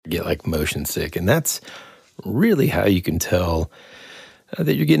get like motion sick. And that's really how you can tell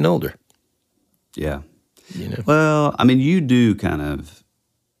that you're getting older. Yeah. You know? Well, I mean, you do kind of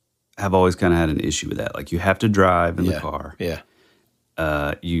have always kind of had an issue with that. Like you have to drive in the car. Yeah.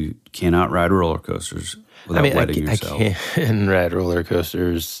 You cannot ride roller coasters without wetting yourself. I can ride roller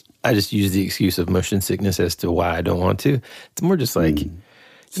coasters. I just use the excuse of motion sickness as to why I don't want to. It's more just like,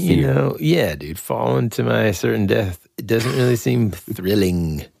 dude, falling to my certain death. It doesn't really seem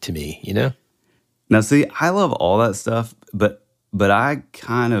thrilling to me, you know? Now, see, I love all that stuff, but I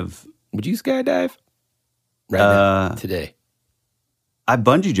kind of... Would you skydive? Right now, today. I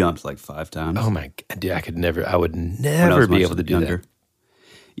bungee jumped like 5 times. Oh my God, dude, I would never be able to do that.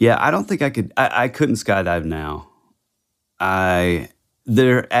 Yeah, I don't think I could. I couldn't skydive now.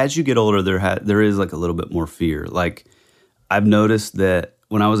 As you get older, there is like a little bit more fear. Like I've noticed that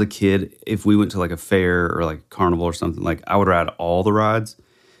when I was a kid, if we went to like a fair or like a carnival or something, like I would ride all the rides,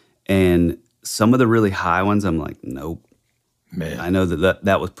 and some of the really high ones, I'm like, nope. Man, I know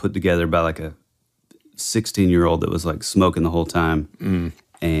that was put together by like a 16-year-old that was like smoking the whole time,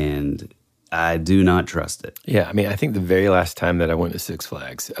 and I do not trust it. Yeah, I mean, I think the very last time that I went to Six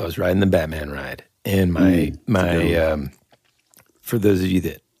Flags, I was riding the Batman ride, and for those of you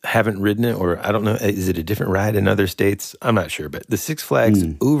that haven't ridden it, or I don't know, is it a different ride in other states? I'm not sure, but the Six Flags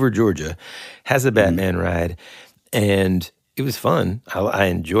over Georgia has a Batman ride, and it was fun. I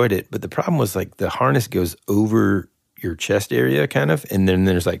enjoyed it, but the problem was like the harness goes over your chest area kind of, and then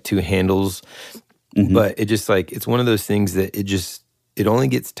there's like 2 handles, but it just like, it's one of those things that it only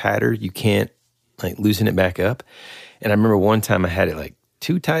gets tighter. You can't like loosen it back up. And I remember one time I had it like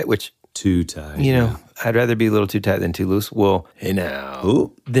too tight, which... Too tight. You know, I'd rather be a little too tight than too loose. Well, hey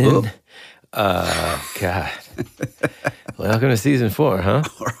now. God. Welcome to season 4, huh?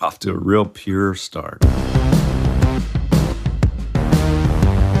 We're off to a real pure start.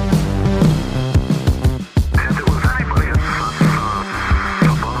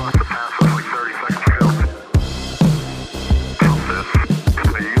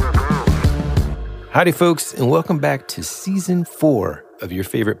 Howdy, folks, and welcome back to season 4 of your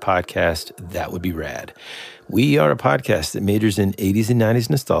favorite podcast, That Would Be Rad. We are a podcast that majors in 80s and 90s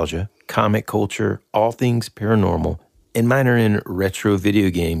nostalgia, comic culture, all things paranormal, and minor in retro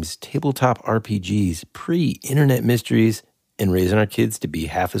video games, tabletop RPGs, pre-internet mysteries, and raising our kids to be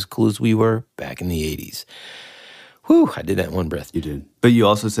half as cool as we were back in the 80s. Whew, I did that in one breath. You did. But you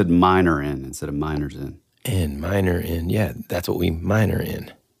also said minor in instead of minors in. And minor in, yeah, that's what we minor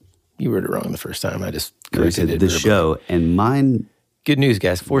in. You wrote it wrong the first time. I just corrected it. The show and mine. Good news,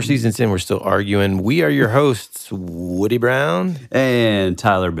 guys. 4 seasons in, we're still arguing. We are your hosts, Woody Brown. And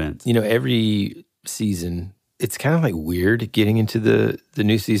Tyler Bent. You know, every season, it's kind of like weird getting into the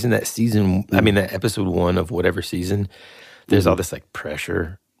new season. That season, I mean, that episode 1 of whatever season, there's all this like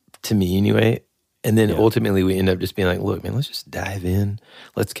pressure, to me anyway. And then ultimately we end up just being like, look, man, let's just dive in.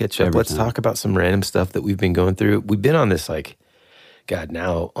 Let's catch up. Let's talk about some random stuff that we've been going through. We've been on this like, God,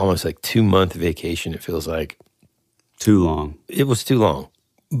 now almost like 2-month vacation, it feels like. Too long. It was too long.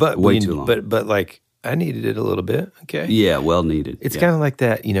 But way too long. But like, I needed it a little bit, okay? Yeah, well needed. It's kind of like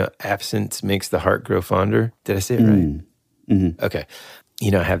that, you know, absence makes the heart grow fonder. Did I say it right? Mm-hmm. Okay. You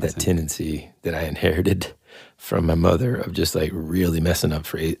know, I have that tendency that I inherited from my mother of just like really messing up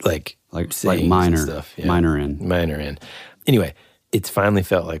for like minor stuff. Yeah. Minor in. Anyway, it's finally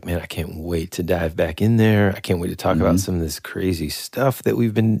felt like, man, I can't wait to dive back in there. I can't wait to talk about some of this crazy stuff that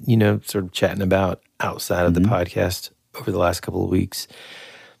we've been, you know, sort of chatting about outside of the podcast over the last couple of weeks.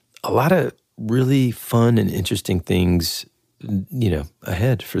 A lot of really fun and interesting things, you know,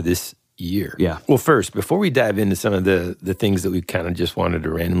 ahead for this year. Yeah. Well, first, before we dive into some of the things that we kind of just wanted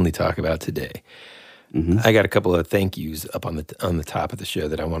to randomly talk about today, I got a couple of thank yous up on the top of the show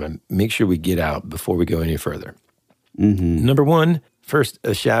that I want to make sure we get out before we go any further. Number 1, first,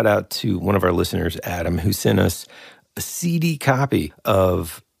 a shout out to one of our listeners, Adam, who sent us a CD copy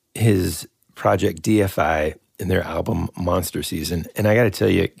of his project DFI and their album Monster Season. And I got to tell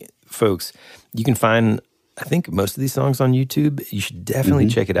you, folks, you can find, I think, most of these songs on YouTube. You should definitely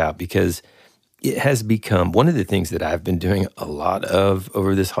check it out because it has become one of the things that I've been doing a lot of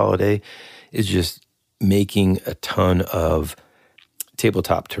over this holiday is just making a ton of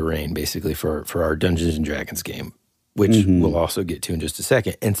tabletop terrain, basically, for our Dungeons & Dragons game, which we'll also get to in just a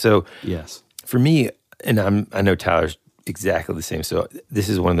second. And so for me, and I know Tyler's exactly the same, so this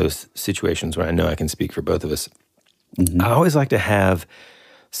is one of those situations where I know I can speak for both of us. I always like to have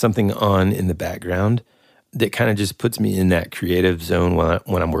something on in the background that kind of just puts me in that creative zone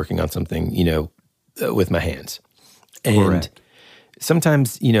when I'm working on something, you know, with my hands. And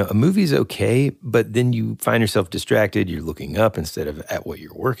sometimes, a movie's okay, but then you find yourself distracted. You're looking up instead of at what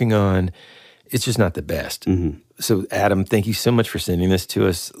you're working on. It's just not the best. So, Adam, thank you so much for sending this to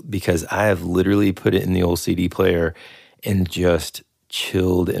us, because I have literally put it in the old CD player and just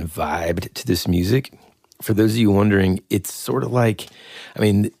chilled and vibed to this music. For those of you wondering, it's sort of like,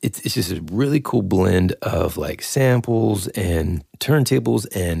 it's just a really cool blend of like samples and turntables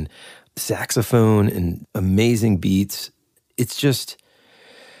and saxophone and amazing beats. It's just,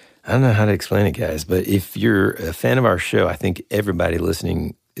 I don't know how to explain it, guys, but if you're a fan of our show, I think everybody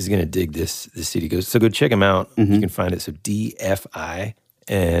listening is going to dig this CD. So go check them out. You can find it. So DFI,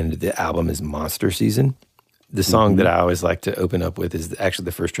 and the album is Monster Season. The song that I always like to open up with is actually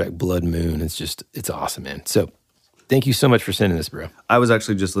the first track, Blood Moon. It's awesome, man. So thank you so much for sending this, bro. I was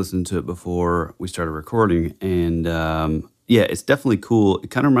actually just listening to it before we started recording, and it's definitely cool.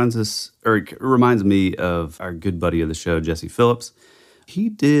 It kind of reminds me of our good buddy of the show, Jesse Phillips.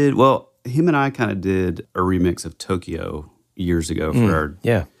 Him and I kind of did a remix of Tokyo years ago for our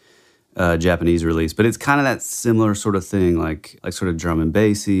Japanese release, but it's kind of that similar sort of thing, like sort of drum and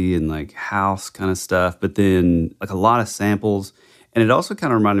bassy and like house kind of stuff, but then like a lot of samples. And it also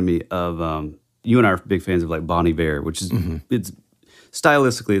kind of reminded me of you and I are big fans of like Bon Iver, which is it's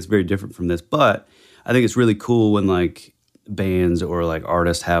stylistically it's very different from this, but I think it's really cool when like bands or like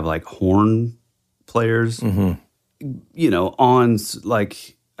artists have like horn players, on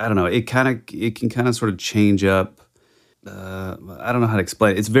like, I don't know, it can kind of sort of change up. I don't know how to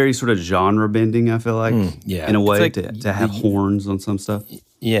explain it. It's very sort of genre bending, I feel like, in a way, like to have horns on some stuff.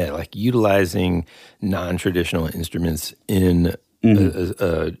 Yeah, like utilizing non-traditional instruments in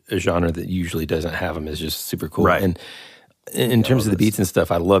a genre that usually doesn't have them is just super cool. Right. And in terms of the beats and stuff,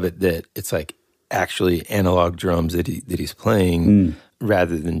 I love it that it's like actually analog drums that he's playing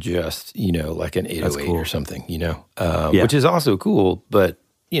rather than just, like an 808 or something, which is also cool, but,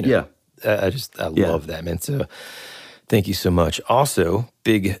 I love that, man. So thank you so much. Also,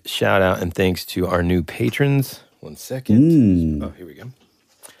 big shout out and thanks to our new patrons. 1 second. Oh, here we go.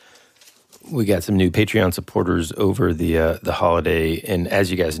 We got some new Patreon supporters over the holiday, and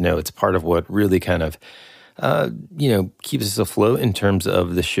as you guys know, it's part of what really kind of keeps us afloat in terms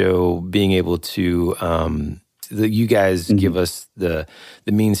of the show being able to. You guys give us the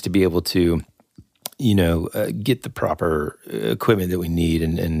means to be able to, get the proper equipment that we need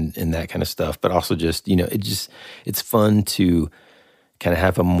and that kind of stuff. But also just, it's fun to kind of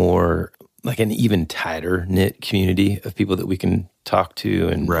have a more, like an even tighter knit community of people that we can talk to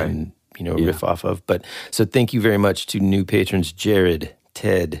and riff off of. But so thank you very much to new patrons, Jared,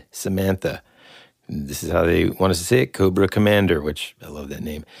 Ted, Samantha. This is how they want us to say it, Cobra Commander, which I love that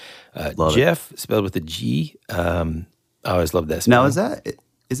name. Jeff, spelled with a G. I always love that spelling. Now,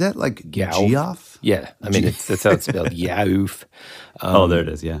 is that like Geoff? Yeah, that's how it's spelled. Yaouf. There it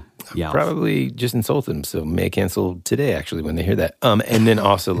is. Yeah, Yaouf. Probably just insulted them, so may cancel today. Actually, when they hear that. And then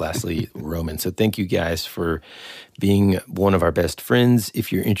also, lastly, Roman. So thank you guys for being one of our best friends.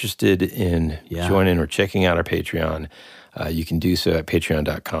 If you're interested in joining or checking out our Patreon, you can do so at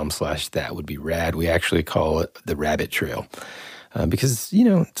patreon.com/thatwoulderad. We actually call it the Rabbit Trail. Because,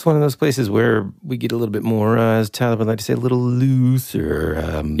 it's one of those places where we get a little bit more, as Tyler would like to say, a little loose or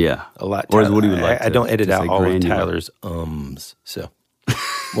a lot. Or as Woody would like I don't edit out all granular. of Tyler's So,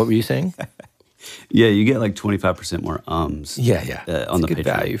 what were you saying? Yeah, you get like 25% more ums. Yeah. On the good Patreon.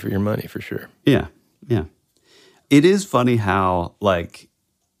 value for your money, for sure. Yeah. It is funny how, like,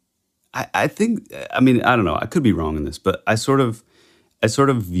 I think, I don't know, I could be wrong in this, but I sort of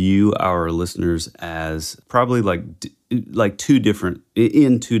view our listeners as probably like two different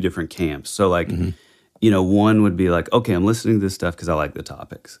camps. So like, one would be like, okay, I'm listening to this stuff because I like the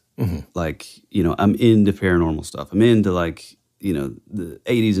topics. Like, I'm into paranormal stuff. I'm into like, the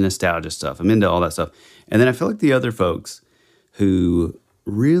 80s nostalgia stuff. I'm into all that stuff. And then I feel like the other folks who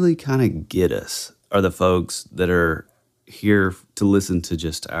really kind of get us are the folks that are here to listen to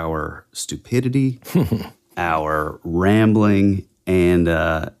just our stupidity, our rambling, and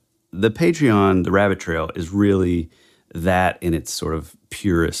the Patreon, the Rabbit Trail, is really that in its sort of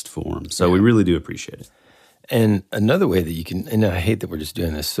purest form. So we really do appreciate it. And another way that you can, and I hate that we're just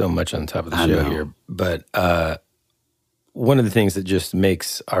doing this so much on top of the show here, but one of the things that just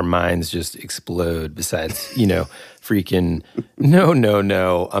makes our minds just explode besides, freaking,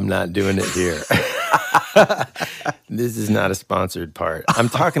 no, I'm not doing it here. This is not a sponsored part. I'm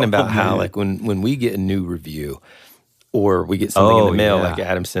talking about how, like, when we get a new review or we get something in the mail, like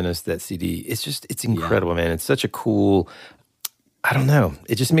Adam sent us that CD, it's incredible, man. It's such a cool, I don't know.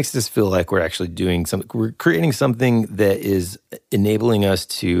 It just makes us feel like we're actually doing something. We're creating something that is enabling us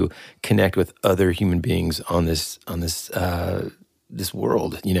to connect with other human beings on this this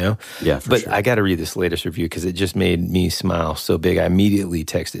world, you know? Yeah, for but sure. I got to read this latest review because it just made me smile so big. I immediately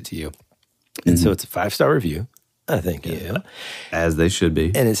texted it to you. And so it's a 5-star review. Thank you. As they should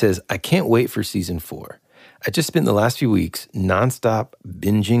be. And it says, I can't wait for season 4. I just spent the last few weeks nonstop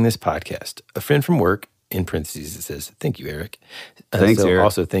binging this podcast. A friend from work, in parentheses, it says, thank you, Eric. Thanks, Eric.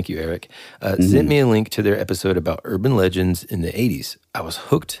 Also, thank you, Eric. Sent me a link to their episode about urban legends in the 80s. I was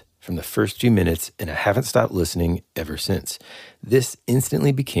hooked from the first few minutes, and I haven't stopped listening ever since. This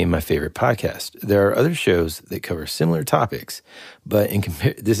instantly became my favorite podcast. There are other shows that cover similar topics, but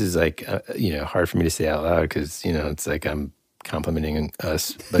this is like, hard for me to say out loud because, it's like I'm complimenting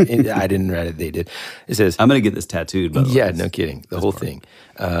us, but I didn't write it, they did. It says, I'm going to get this tattooed, by the way. Yeah, no kidding. The whole thing.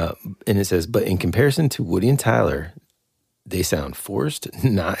 And it says, but in comparison to Woody and Tyler, they sound forced,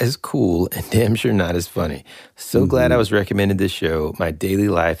 not as cool, and damn sure not as funny. So glad I was recommended this show. My daily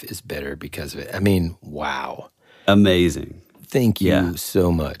life is better because of it. I mean, wow. Amazing. Thank you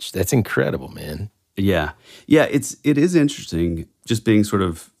so much. That's incredible, man. Yeah. Yeah, it is interesting just being sort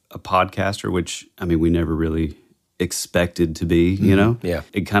of a podcaster, which, I mean, we never really expected to be, you know? Yeah.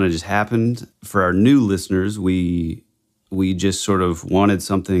 It kind of just happened. For our new listeners, we just sort of wanted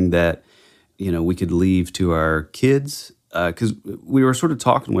something that, we could leave to our kids. Because we were sort of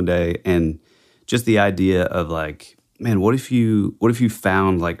talking one day, and just the idea of like, man, what if you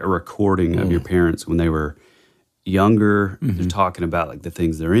found like a recording of your parents when they were younger? They're talking about like the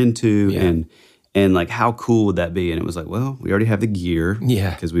things they're into, and like how cool would that be? And it was like, well, we already have the gear,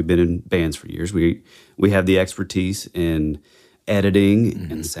 because we've been in bands for years. We have the expertise in editing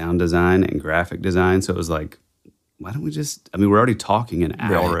and sound design and graphic design. So it was like, why don't we just? I mean, we're already talking an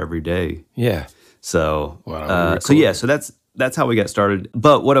hour every day. Yeah. So, so that's how we got started.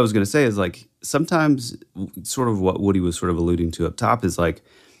 But what I was going to say is like, sometimes sort of what Woody was sort of alluding to up top is like,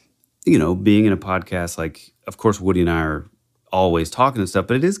 being in a podcast, like, of course, Woody and I are always talking and stuff,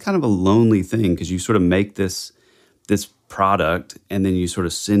 but it is kind of a lonely thing because you sort of make this product and then you sort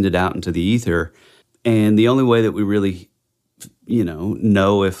of send it out into the ether. And the only way that we really,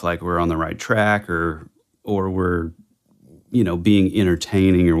 know if like we're on the right track or we're, being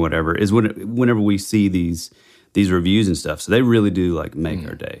entertaining or whatever is whenever we see these reviews and stuff. So they really do like make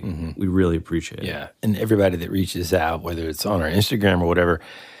our day. We really appreciate it. Yeah. And everybody that reaches out, whether it's on our Instagram or whatever,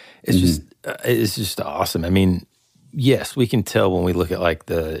 it's just awesome. I mean, yes, we can tell when we look at like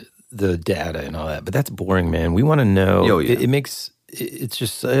the data and all that, but that's boring, man. We want to know. It's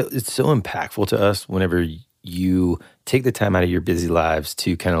so impactful to us whenever you take the time out of your busy lives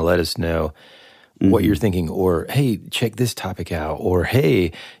to kind of let us know what you're thinking, or, hey, check this topic out, or,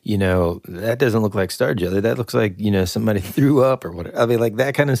 hey, that doesn't look like star jelly. That looks like, somebody threw up or whatever. I mean, like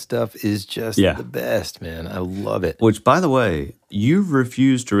that kind of stuff is just the best, man. I love it. Which, by the way, you've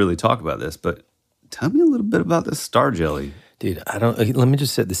refused to really talk about this, but tell me a little bit about this star jelly. Dude, let me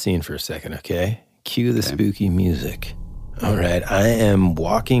just set the scene for a second, okay? Cue the spooky music. All right, I am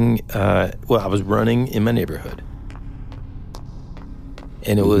walking, I was running in my neighborhood.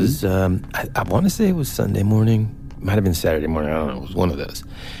 And it was, I want to say it was Sunday morning. Might have been Saturday morning. I don't know. It was one of those.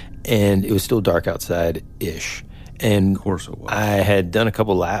 And it was still dark outside-ish. And of course it was. I had done a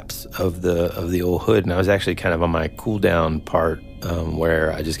couple laps of the old hood, and I was actually kind of on my cool-down part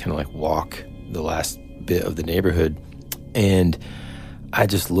where I just kind of like walk the last bit of the neighborhood. And I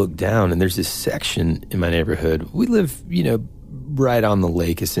just looked down, and there's this section in my neighborhood. We live, right on the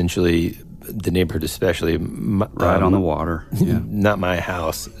lake, essentially. The neighborhood especially. Right on the water. Yeah. Not my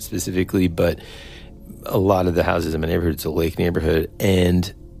house specifically, but a lot of the houses in my neighborhood, it's a lake neighborhood.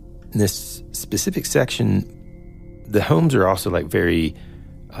 And in this specific section, the homes are also like very,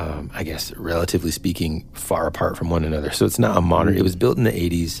 I guess, relatively speaking, far apart from one another. So it's not a modern, it was built in the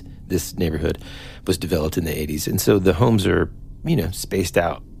 80s. This neighborhood was developed in the 80s. And so the homes are, spaced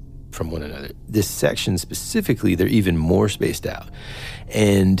out from one another. This section specifically, they're even more spaced out.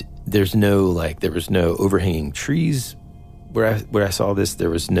 And there was no overhanging trees where I saw this. There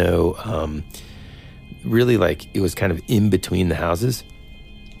was no, really like, it was kind of in between the houses.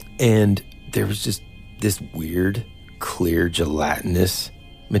 And there was just this weird, clear, gelatinous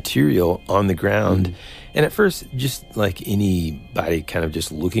material on the ground. And at first, just like anybody kind of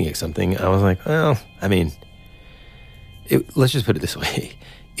just looking at something, I was like, well, I mean, let's just put it this way.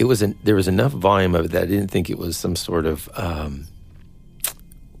 There was enough volume of it that I didn't think it was some sort of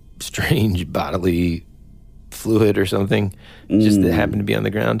strange bodily fluid or something, just that happened to be on the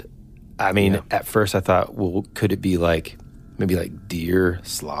ground. I mean, at first I thought, well, could it be like, maybe like deer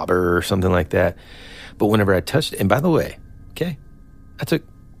slobber or something like that? But whenever I touched it, and by the way, okay, I took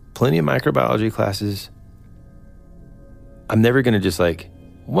plenty of microbiology classes. I'm never going to just like,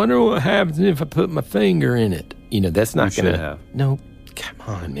 wonder what happens if I put my finger in it. That's not You going should to... have. No, come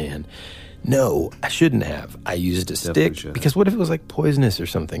on, man. No, I shouldn't have. I used a Definitely stick should because what if it was like poisonous or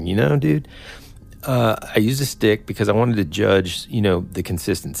something, dude? I used a stick because I wanted to judge, the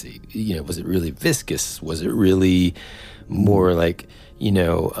consistency. Was it really viscous? Was it really more like,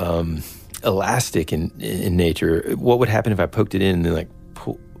 elastic in nature? What would happen if I poked it in and then like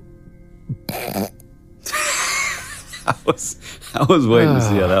pull? I was waiting to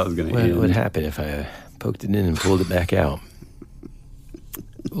see how that was going to end. What would happen if I poked it in and pulled it back out?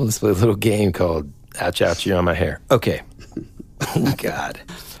 Well, let's play a little game called Ouch, Ouch, You're on My Hair. Okay. Oh, God.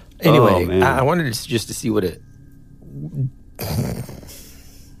 Anyway, I wanted just to see what it...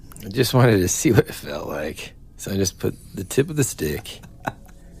 I just wanted to see what it felt like. So I just put the tip of the stick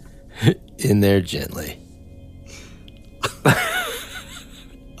in there gently.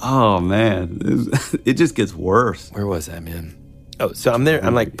 Oh, man. It just gets worse. Where was I, man? Oh, so I'm there.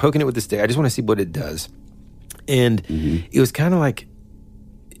 I'm like poking it with the stick. I just want to see what it does. And it was kind of like...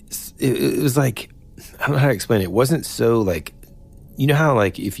 It was like... I don't know how to explain it. It wasn't so like... You know how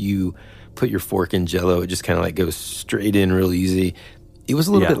like if you put your fork in Jell-O, it just kind of like goes straight in real easy? It was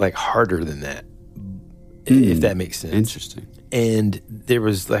a little bit like harder than that, if that makes sense. Interesting. And there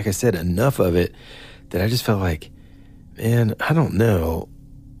was, like I said, enough of it that I just felt like, man, I don't know.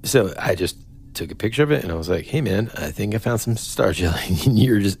 So I just took a picture of it and I was like, hey, man, I think I found some star jelly. And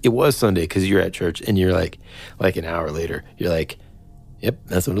it was Sunday because you're at church and you're like an hour later, you're like, yep,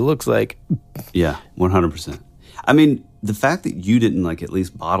 that's what it looks like. Yeah, 100%. I mean, the fact that you didn't like at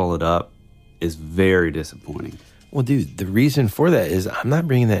least bottle it up is very disappointing. Well, dude, the reason for that is I'm not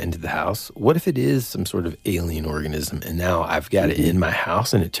bringing that into the house. What if it is some sort of alien organism and now I've got it in my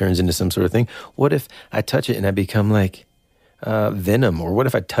house and it turns into some sort of thing? What if I touch it and I become like venom? Or what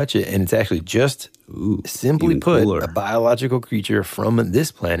if I touch it and it's actually just simply put cooler. A biological creature from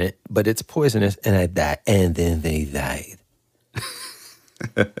this planet, but it's poisonous and I die and then they died?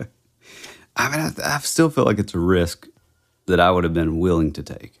 I mean, I still feel like it's a risk that I would have been willing to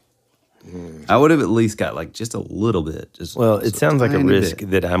take. I would have at least got like just a little bit. Well, it sounds like a risk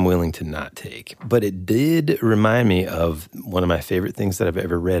that I'm willing to not take. But it did remind me of one of my favorite things that I've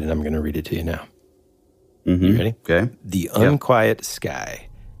ever read, and I'm going to read it to you now. You ready? Okay. The unquiet sky.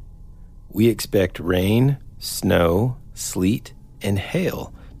 We expect rain, snow, sleet, and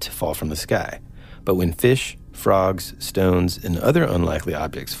hail to fall from the sky. But when fish, frogs, stones, and other unlikely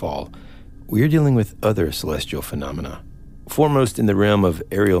objects fall, we are dealing with other celestial phenomena. Foremost in the realm of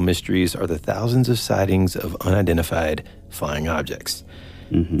aerial mysteries are the thousands of sightings of unidentified flying objects.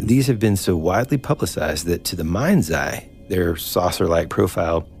 These have been so widely publicized that to the mind's eye, their saucer-like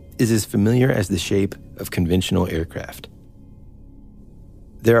profile is as familiar as the shape of conventional aircraft.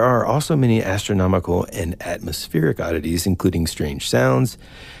 There are also many astronomical and atmospheric oddities, including strange sounds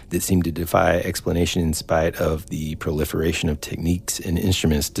that seem to defy explanation in spite of the proliferation of techniques and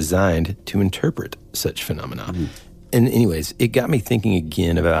instruments designed to interpret such phenomena. And anyways, it got me thinking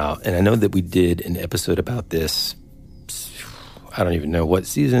again about, and I know that we did an episode about this, I don't even know what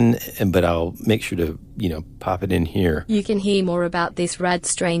season, but I'll make sure to, pop it in here. You can hear more about this rad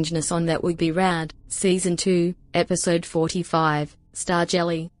strangeness on That Would Be Rad, Season 2, Episode 45, Star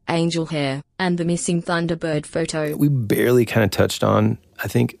Jelly, Angel Hair, and the Missing Thunderbird Photo. We barely kind of touched on, I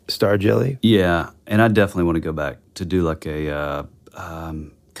think, Star Jelly. Yeah, and I definitely want to go back to do like a,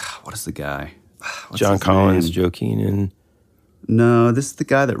 God, what is the guy? What's John his Collins, name? Joe Keenan. No, this is the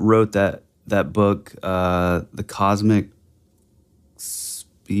guy that wrote that book, The Cosmic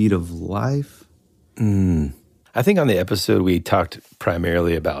Speed of Life. I think on the episode we talked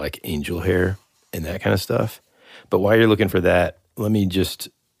primarily about like angel hair and that kind of stuff. But while you're looking for that, let me just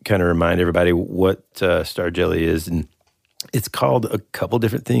kind of remind everybody what Star Jelly is. And it's called a couple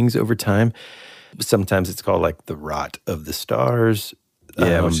different things over time. Sometimes it's called like the rot of the stars.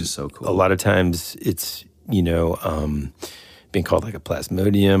 Yeah, which is so cool. A lot of times it's, being called like a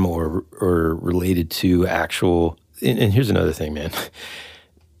plasmodium or related to actual, and here's another thing, man.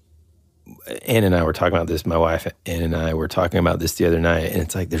 Ann and I were talking about this, my wife Ann and I were talking about this the other night, and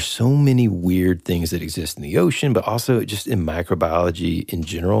it's like there's so many weird things that exist in the ocean, but also just in microbiology in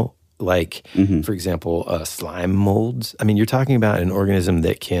general. Like, for example, slime molds. I mean, you're talking about an organism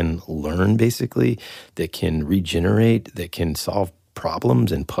that can learn, basically, that can regenerate, that can solve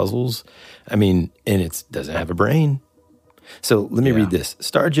problems and puzzles. I mean, and it doesn't have a brain. So let me read this.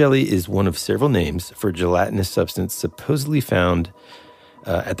 Star jelly is one of several names for gelatinous substance supposedly found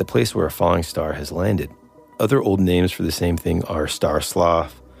at the place where a falling star has landed. Other old names for the same thing are star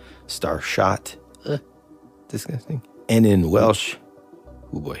sloth, star shot, disgusting, and in Welsh,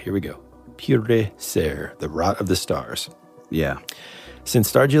 oh boy, here we go, pure ser, the rot of the stars. Yeah. Since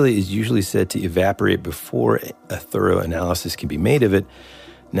star jelly is usually said to evaporate before a thorough analysis can be made of it,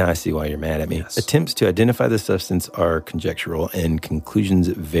 now I see why you're mad at me. Yes. Attempts to identify the substance are conjectural and conclusions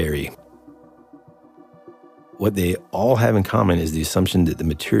vary. What they all have in common is the assumption that the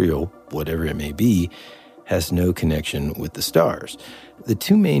material, whatever it may be, has no connection with the stars. The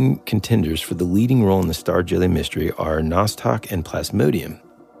two main contenders for the leading role in the star jelly mystery are nostoc and plasmodium.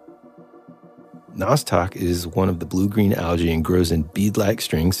 Nostoc is one of the blue-green algae and grows in bead-like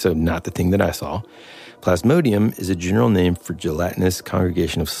strings, so not the thing that I saw. Plasmodium is a general name for gelatinous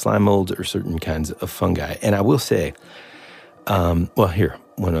congregation of slime molds or certain kinds of fungi. And I will say,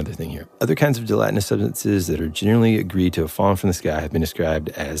 one other thing here. Other kinds of gelatinous substances that are generally agreed to have fallen from the sky have been described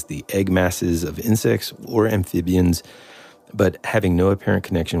as the egg masses of insects or amphibians, but having no apparent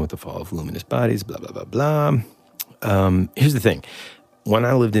connection with the fall of luminous bodies, blah, blah, blah, blah. Here's the thing. When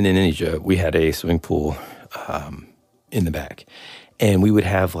I lived in Indonesia, we had a swimming pool in the back. And we would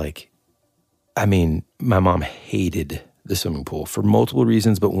have my mom hated the swimming pool for multiple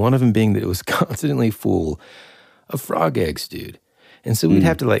reasons, but one of them being that it was constantly full of frog eggs, dude. And so we'd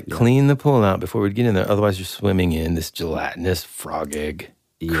have to clean the pool out before we'd get in there. Otherwise, you're swimming in this gelatinous frog egg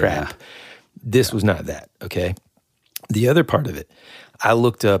crap. This was not that, okay? The other part of it, I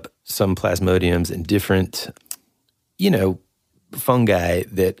looked up some plasmodiums and different, fungi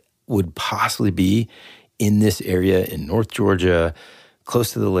that would possibly be in this area in North Georgia,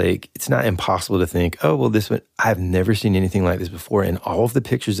 close to the lake. It's not impossible to think, oh, well, this one, I've never seen anything like this before. And all of the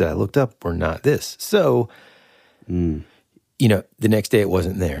pictures that I looked up were not this. So, the next day it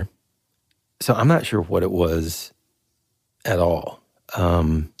wasn't there. So I'm not sure what it was at all.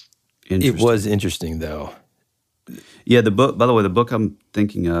 It was interesting, though. Yeah, the book, by the way, the book I'm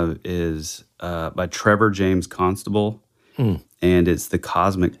thinking of is by Trevor James Constable, and it's The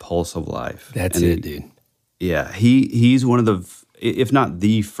Cosmic Pulse of Life. That's it, dude. Yeah, he's one of the, if not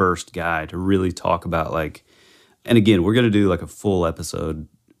the first guy to really talk about and again, we're going to do a full episode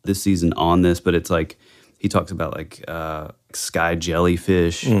this season on this, but it's he talks about sky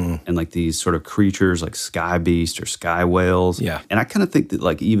jellyfish and these sort of creatures like sky beast or sky whales. Yeah. And I kind of think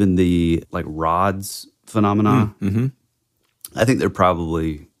that even the rods phenomena, I think they're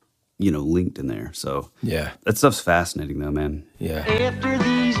probably, linked in there. So yeah, that stuff's fascinating though, man. Yeah. After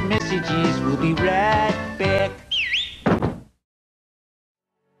these messages, we'll be right back.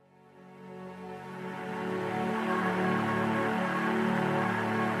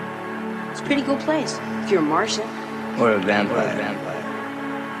 It's a pretty cool place if you're a Martian. Or a vampire.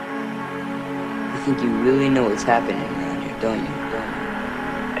 You think you really know what's happening around here, don't you?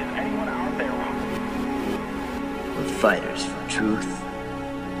 Is anyone out there? We're fighters for truth,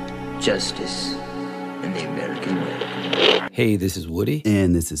 justice, and the American way. Hey, this is Woody.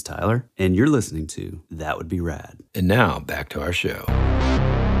 And this is Tyler. And you're listening to That Would Be Rad. And now, back to our show.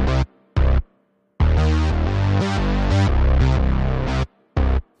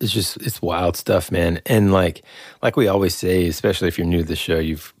 It's wild stuff, man. And like we always say, especially if you're new to the show,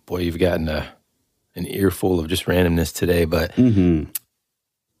 you've gotten an earful of just randomness today. But,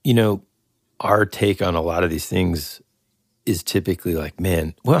 our take on a lot of these things is typically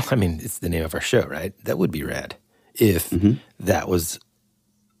it's the name of our show, right? That would be rad if that was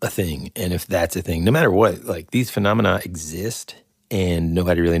a thing. And if that's a thing, no matter what, these phenomena exist and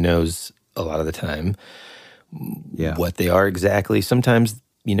nobody really knows a lot of the time what they are exactly. Sometimes,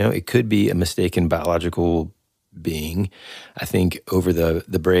 it could be a mistaken biological being. I think over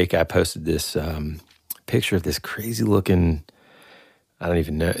the break, I posted this picture of this crazy looking, I don't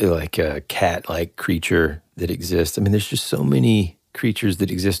even know, like a cat-like creature that exists. I mean, there's just so many creatures that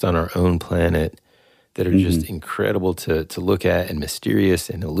exist on our own planet that are just incredible to look at and mysterious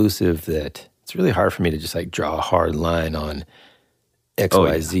and elusive that it's really hard for me to just draw a hard line on X,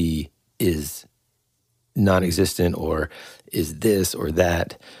 Y, Z is non-existent or is this or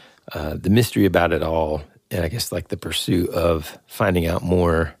that. The mystery about it all, and I guess the pursuit of finding out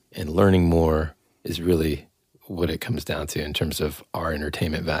more and learning more is really what it comes down to in terms of our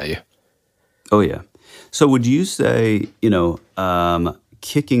entertainment value. Oh, yeah. So would you say,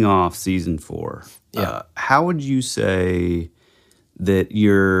 kicking off season 4, how would you say that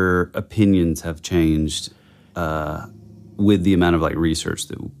your opinions have changed with the amount of research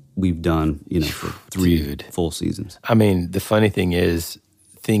that we've done, for 3 full seasons? I mean, the funny thing is,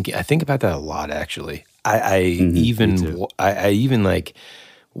 I think about that a lot, actually. I even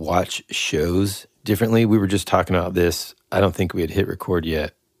watch shows differently. We were just talking about this. I don't think we had hit record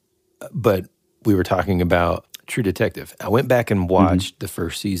yet, but we were talking about True Detective. I went back and watched the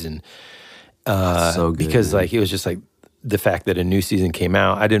first season so good, because man. it was just the fact that a new season came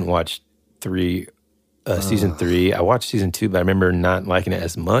out. I didn't watch 3 season 3. I watched season 2, but I remember not liking it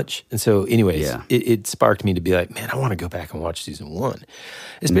as much. And so, anyways, it sparked me to be like, man, I want to go back and watch season 1,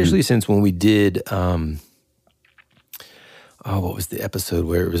 especially since when we did. What was the episode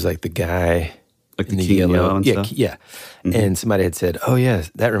where it was like the guy like the King Yellow and stuff? Yeah. And somebody had said, "Oh yeah,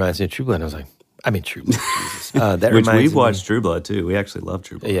 that reminds me of True Blood." And I was like, True Blood. Jesus. That Which reminds we've me. watched True Blood too. We actually love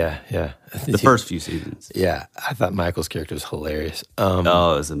True Blood. Yeah. The first few seasons. Yeah, I thought Michael's character was hilarious. It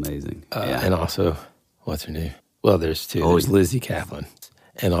was amazing. And also, what's her name? Well, there's two. There's Lizzie Kaplan.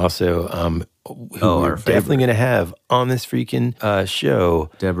 And also, who we're definitely going to have on this freaking show,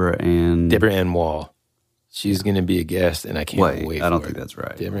 Deborah Ann Wall. She's going to be a guest, and I can't wait for it. I don't think that's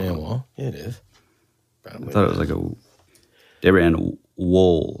right. Deborah Ann Wall? Yeah, it is. Probably I thought it was like a Deborah Ann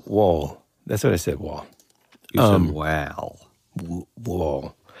Wool. Wall. That's what I said, Wall. You said wow.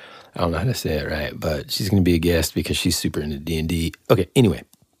 Wall. I don't know how to say it right, but she's going to be a guest because she's super into D&D. Okay, anyway.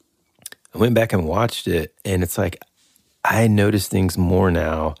 I went back and watched it, and it's like I notice things more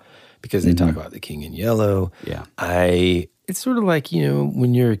now because they talk about the King in Yellow. Yeah. It's sort of like,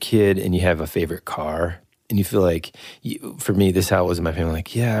 when you're a kid and you have a favorite car, and you feel like, for me, this is how it was in my family,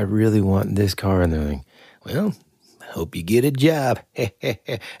 like, yeah, I really want this car. And they're like, well, hope you get a job.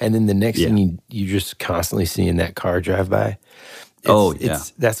 And then the next thing, you're just constantly seeing that car drive by.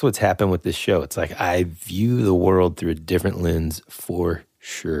 That's what's happened with this show. It's like I view the world through a different lens for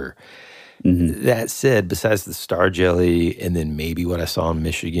sure. Mm-hmm. That said, besides the star jelly and then maybe what I saw in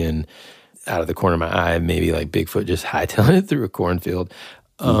Michigan out of the corner of my eye, maybe like Bigfoot just hightailing it through a cornfield.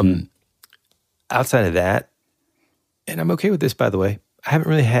 Outside of that, and I'm okay with this, by the way, I haven't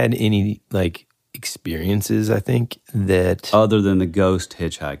really had any like experiences, I think, that... Other than the ghost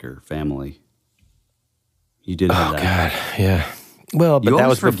hitchhiker family. You did have that. Oh, God, yeah. Well, but that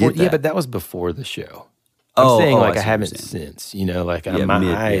was before. Yeah, but that was before the show. I'm saying I haven't since. My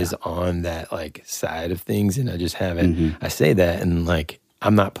eye is on that like side of things, and I just haven't. I say that, and like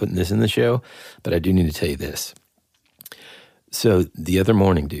I'm not putting this in the show, but I do need to tell you this. So the other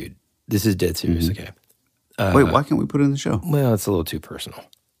morning, dude, this is dead serious. Okay. Wait, why can't we put it in the show? Well, it's a little too personal.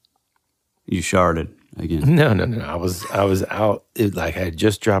 You sharded again. No. I was out. I had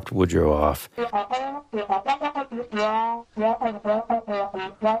just dropped Woodrow off.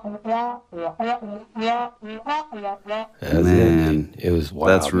 Man, it was wild.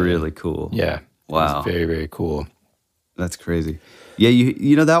 That's really cool. Yeah. Wow. It was very, very cool. That's crazy. Yeah,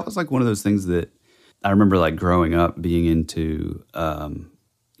 you know, that was like one of those things that I remember like growing up being into,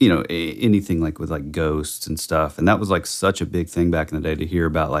 anything like with like ghosts and stuff. And that was like such a big thing back in the day to hear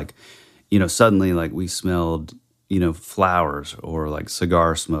about like, suddenly like we smelled, flowers or like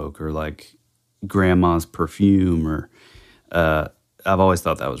cigar smoke or like grandma's perfume or I've always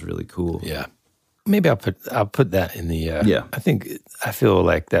thought that was really cool. Yeah. Maybe I'll put that in the I feel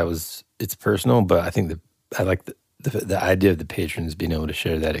like it's personal, but I think I like the idea of the patrons being able to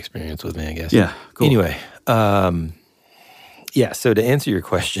share that experience with me, I guess. Yeah, cool. Anyway, so to answer your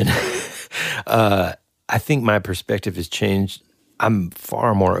question, I think my perspective has changed. I'm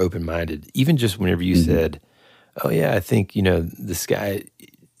far more open-minded. Even just whenever you said, oh yeah, I think, the sky,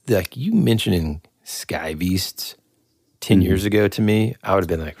 like you mentioning sky beasts 10 years ago to me, I would have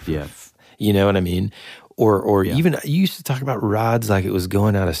been like, yeah. You know what I mean? Or even you used to talk about rods like it was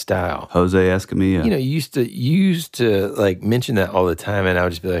going out of style. Jose Escamilla. You used to like mention that all the time, and I would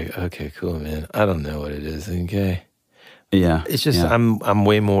just be like, okay, cool, man. I don't know what it is. Okay. Yeah. It's just I'm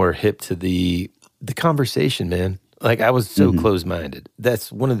way more hip to the conversation, man. Like I was so closed-minded.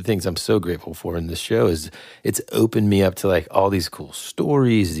 That's one of the things I'm so grateful for in this show is it's opened me up to like all these cool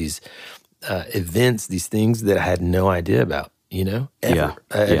stories, these events, these things that I had no idea about. Ever. Yeah.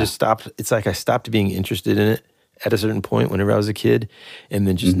 I just stopped. It's like I stopped being interested in it at a certain point whenever I was a kid and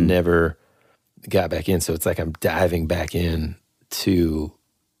then just never got back in. So it's like I'm diving back in to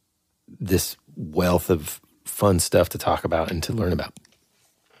this wealth of fun stuff to talk about and to learn about.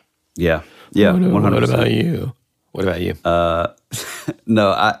 Yeah. Yeah. 100%. What about you?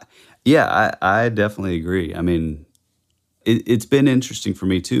 No, I definitely agree. I mean, it's been interesting for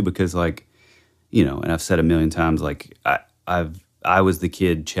me too, because like, and I've said a million times, like I was the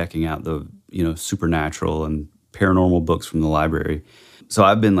kid checking out the, supernatural and paranormal books from the library. So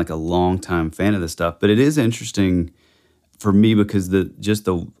I've been like a long time fan of this stuff, but it is interesting for me because the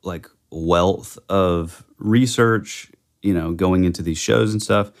like wealth of research, going into these shows and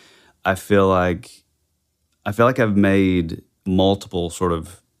stuff, I feel like I've made multiple sort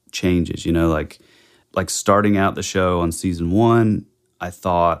of changes, like starting out the show on season 1, I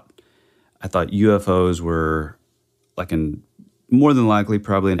thought UFOs were like more than likely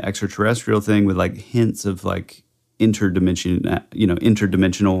probably an extraterrestrial thing with like hints of like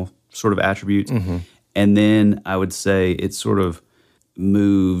interdimensional sort of attributes. And then I would say it sort of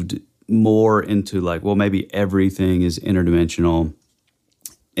moved more into like, well, maybe everything is interdimensional.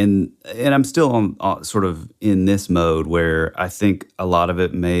 And I'm still on sort of in this mode where I think a lot of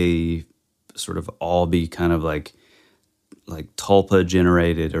it may sort of all be kind of like tulpa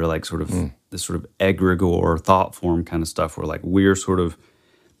generated, or like sort of this sort of egregore thought form kind of stuff, where like we're sort of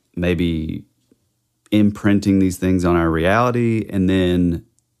maybe imprinting these things on our reality. And then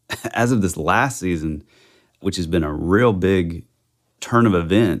as of this last season, which has been a real big turn of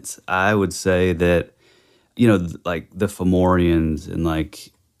events, I would say that, you know, like the Fomorians and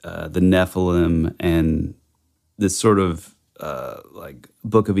like the Nephilim and this sort of like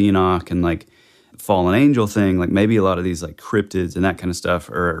Book of Enoch and like fallen angel thing, like maybe a lot of these like cryptids and that kind of stuff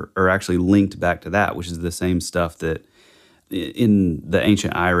are actually linked back to that, which is the same stuff that in the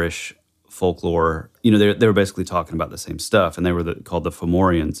ancient Irish folklore, you know, they were basically talking about the same stuff, and they were called the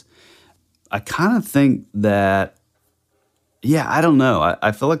Fomorians. I kind of think that, yeah, I don't know.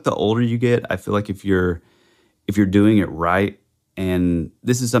 I feel like the older you get, I feel like if you're doing it right, and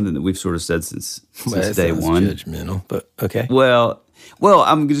this is something that we've sort of said since day one. Judgmental, but okay. Well,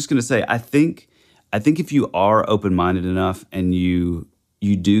 I'm just going to say, I think if you are open-minded enough and you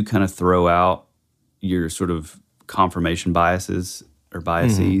do kind of throw out your sort of confirmation biases or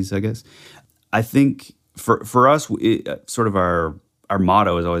biases, I guess. I think for us, sort of our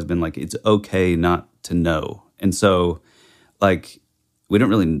motto has always been like, it's okay not to know. And so like, we don't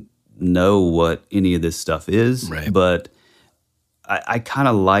really know what any of this stuff is, right. But I kind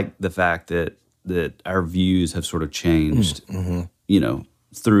of like the fact that our views have sort of changed, you know,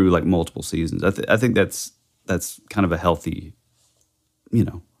 through like multiple seasons. I think that's kind of a healthy, you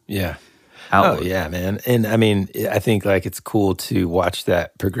know. Yeah. Outlook. Oh yeah, man. And I mean, I think like it's cool to watch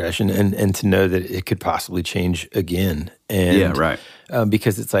that progression and to know that it could possibly change again. And yeah, right.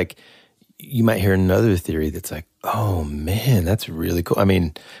 Because it's like, you might hear another theory that's like, oh man, that's really cool. I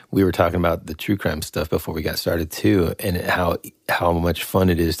mean, we were talking about the true crime stuff before we got started too, and how much fun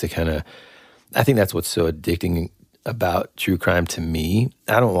it is to kind of, I think that's what's so addicting about true crime to me.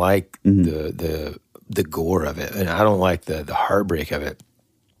 I don't like the gore of it, and I don't like the heartbreak of it.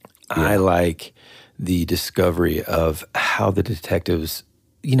 Yeah. I like the discovery of how the detectives,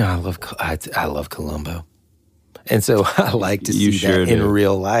 you know, I love Columbo. And so I like to see that in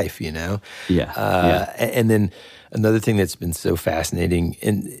real life, you know? Yeah. And then another thing that's been so fascinating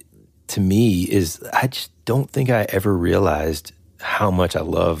to me is I just don't think I ever realized how much I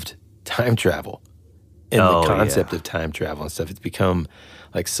loved time travel and the concept of time travel and stuff. It's become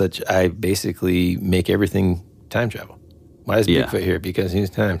like I basically make everything time travel. Why is Bigfoot here? Because he's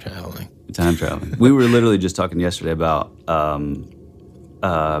time traveling. Time traveling. We were literally just talking yesterday about,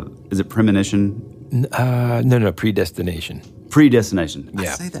 is it premonition? No, Predestination. Predestination.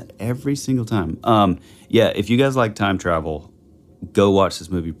 Yeah. I say that every single time. If you guys like time travel, go watch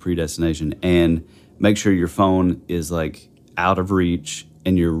this movie Predestination and make sure your phone is like out of reach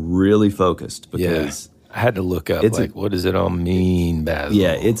and you're really focused, because I had to look up what does it all mean, Basil?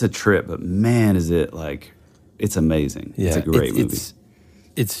 Yeah, it's a trip, but man, is it like, it's amazing. Yeah, it's a great movie.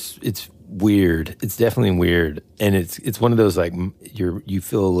 It's weird. It's definitely weird, and it's one of those like you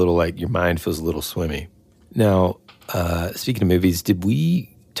feel a little like your mind feels a little swimmy. Now, speaking of movies, did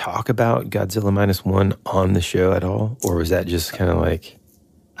we talk about Godzilla -1 on the show at all, or was that just kind of like?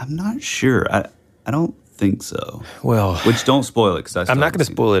 I'm not sure. I don't think so. Well, which don't spoil it, because I'm not going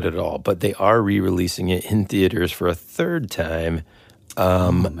to spoil it at all. But they are re-releasing it in theaters for a third time.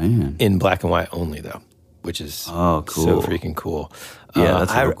 In black and white only though. Which is so freaking cool. Yeah,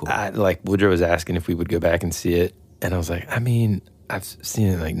 that's real cool. Like Woodrow was asking if we would go back and see it, and I was like, I mean, I've seen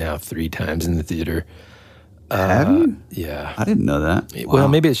it like now 3 times in the theater. Have you? Yeah. I didn't know that. Wow. Well,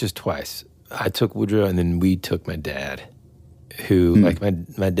 maybe it's just twice. I took Woodrow, and then we took my dad, who, like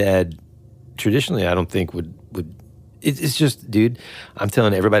my dad, traditionally I don't think would. It's just, dude, I'm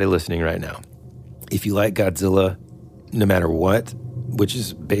telling everybody listening right now, if you like Godzilla, no matter what, which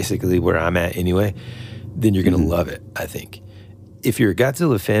is basically where I'm at anyway, then you're going to love it, I think. If you're a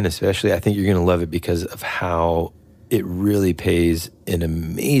Godzilla fan especially, I think you're going to love it because of how it really pays an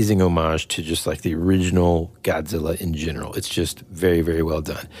amazing homage to just like the original Godzilla in general. It's just very, very well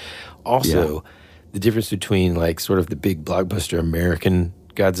done. Also, the difference between like sort of the big blockbuster American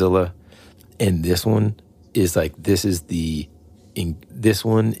Godzilla and this one is like this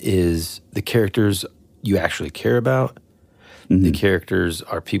one is the characters you actually care about. The characters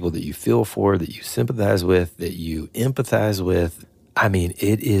are people that you feel for, that you sympathize with, that you empathize with. I mean,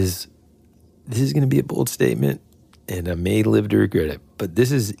 this is going to be a bold statement, and I may live to regret it, but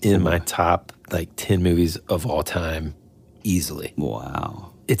this is in my top like 10 movies of all time easily.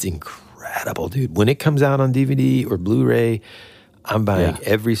 Wow. It's incredible. incredible, dude. When it comes out on DVD or Blu-ray, I'm buying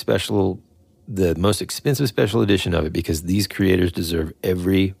the most expensive special edition of it because these creators deserve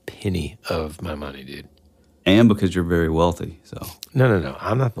every penny of my money, dude. And because you're very wealthy, so. No.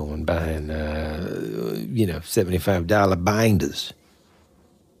 I'm not the one buying, $75 binders.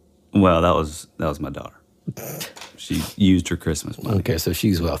 Well, that was my daughter. She used her Christmas money. Okay, so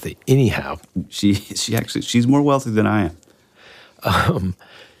she's wealthy. Anyhow. She's more wealthy than I am.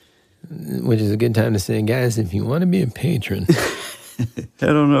 Which is a good time to say, guys, if you want to be a patron,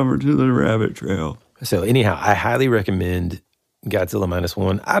 head on over to the rabbit trail. So anyhow, I highly recommend Godzilla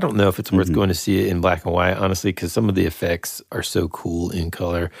 -1. I don't know if it's worth going to see it in black and white, honestly, because some of the effects are so cool in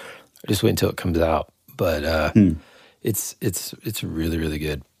color. Just wait until it comes out. But it's really, really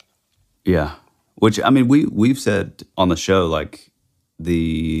good. Yeah. Which, I mean, we've said on the show, like,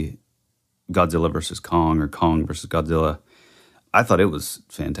 the Godzilla versus Kong or Kong versus Godzilla, I thought it was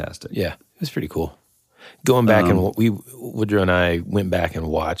fantastic. Yeah, it was pretty cool. Going back Woodrow and I went back and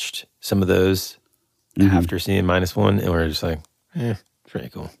watched some of those after seeing -1, and we were just like, it's pretty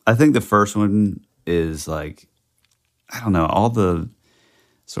cool. I think the first one is like, I don't know, all the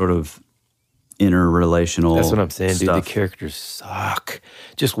sort of interrelational. That's what I'm saying, stuff. dude. The characters suck.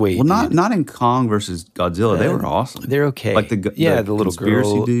 Just wait. Well, not in Kong versus Godzilla. They were awesome. They're okay. Like the little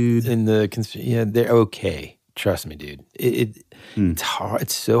conspiracy girl dude and they're okay. Trust me, dude. It's hard.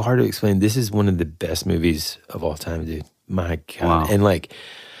 It's so hard to explain. This is one of the best movies of all time, dude. My God. Wow. And like,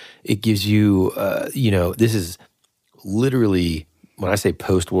 it gives you, this is literally, when I say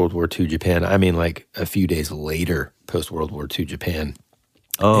post-World War II Japan, I mean like a few days later post-World War II Japan.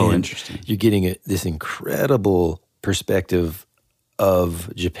 Oh, and interesting. You're getting this incredible perspective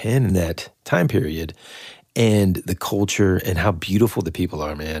of Japan in that time period and the culture and how beautiful the people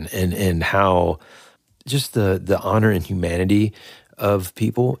are, man, and how just the honor and humanity of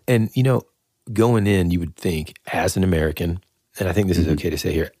people. And, going in, you would think, as an American, and I think this is okay to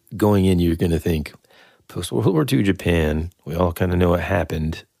say here, going in, you're going to think, post-World War II Japan, we all kind of know what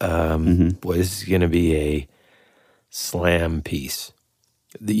happened. Boy, this is going to be a slam piece.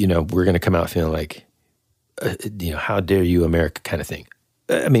 We're going to come out feeling like, how dare you, America kind of thing.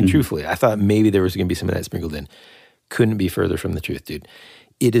 I mean, truthfully, I thought maybe there was going to be some of that sprinkled in. Couldn't be further from the truth, dude.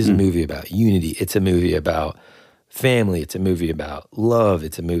 It is a movie about unity. It's a movie about family. It's a movie about love.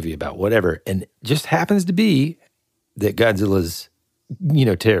 It's a movie about whatever. And it just happens to be that Godzilla's,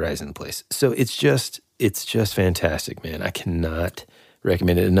 terrorizing the place. So it's just fantastic, man. I cannot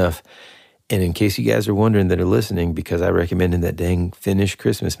recommend it enough. And in case you guys are wondering that are listening, because I recommended that dang Finnish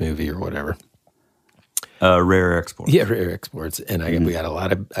Christmas movie or whatever. Rare Exports. Yeah, Rare Exports. And I got a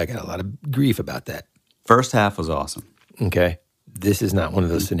lot of grief about that. First half was awesome. Okay. This is not one of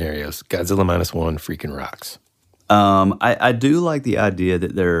those scenarios. Godzilla -1 freaking rocks. I do like the idea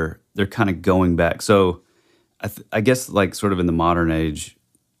that they're kind of going back. So I guess like sort of in the modern age,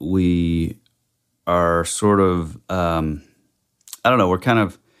 we are sort of, I don't know, we're kind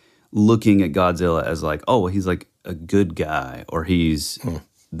of looking at Godzilla as like, oh, well, he's like a good guy or he's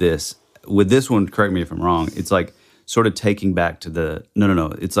this. With this one, correct me if I'm wrong, it's like sort of taking back to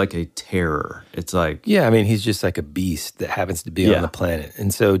no, it's like a terror. It's like... Yeah, I mean, he's just like a beast that happens to be on the planet.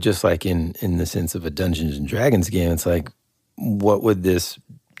 And so just like in the sense of a Dungeons & Dragons game, it's like, what would this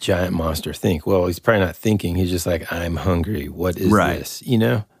giant monster think? Well, he's probably not thinking. He's just like, I'm hungry. What is this?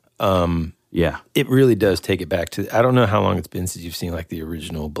 Yeah. It really does take it back to... I don't know how long it's been since you've seen like the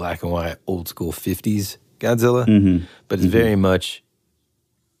original black and white, old school 50s Godzilla, but it's very much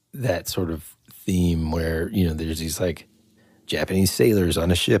that sort of theme where, there's these like Japanese sailors on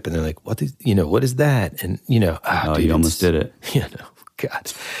a ship and they're like, what is that? And, dude, you almost did it.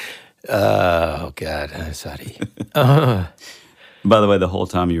 God. Oh, God. I'm sorry. By the way, the whole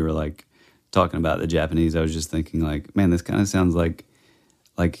time you were like talking about the Japanese, I was just thinking like, man, this kind of sounds like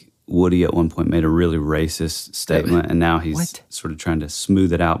Woody at one point made a really racist statement and now he's sort of trying to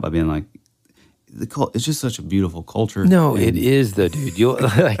smooth it out by being like, it's just such a beautiful culture. No, it is though, dude. You'll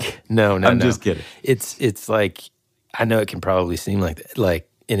like no. I'm just kidding. It's like I know it can probably seem like that, like,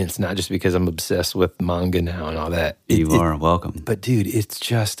 and it's not just because I'm obsessed with manga now and all that. You are welcome. But dude, it's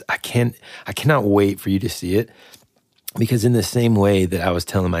just I cannot wait for you to see it because in the same way that I was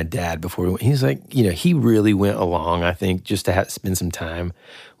telling my dad before we went, he's like, he really went along. I think just to spend some time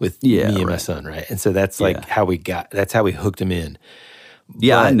with me and my son, right? And so that's like that's how we hooked him in.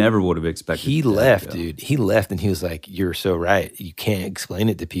 Yeah, but I never would have expected. He left, dude. He left, and he was like, "You're so right. You can't explain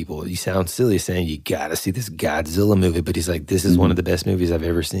it to people. You sound silly saying you got to see this Godzilla movie." But he's like, "This is one of the best movies I've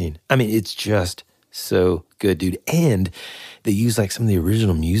ever seen." I mean, it's just so good, dude. And they use like some of the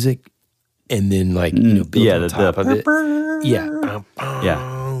original music, and then like build on top of it. Yeah,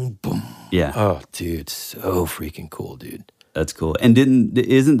 yeah. Boom. Yeah. Oh, dude, so freaking cool, dude. That's cool. And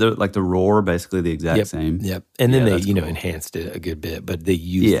isn't the roar basically the exact same? Yep. And then they, that's cool. enhanced it a good bit, but they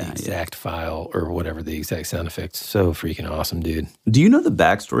used the exact file or whatever, the exact sound effects. So freaking awesome, dude. Do you know the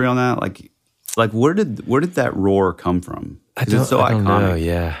backstory on that? Like where did that roar come from? It's so I don't iconic. know.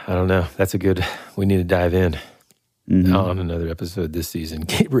 Yeah, I don't know. That's we need to dive in on another episode this season.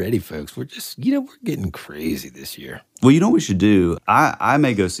 Get ready, folks. We're just, we're getting crazy this year. Well, you know what we should do? I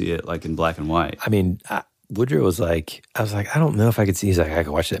may go see it like in black and white. I mean, Woodrow was like, I don't know if I could see. He's like, I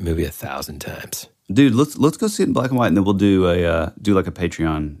could watch that movie 1,000 times. Dude, let's go see it in black and white, and then we'll do like a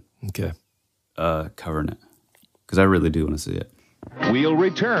Patreon covering it, because I really do want to see it. We'll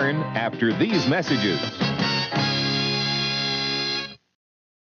return after these messages.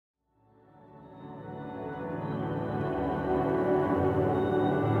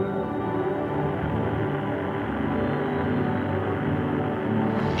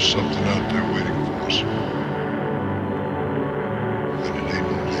 There's something out there waiting for us. And it ain't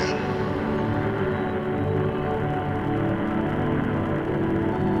no dead.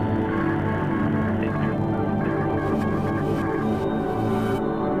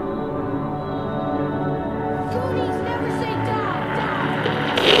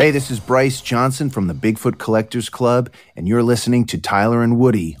 Hey, this is Bryce Johnson from the Bigfoot Collectors Club, and you're listening to Tyler and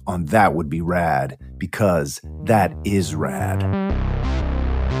Woody on That Would Be Rad, because that is rad.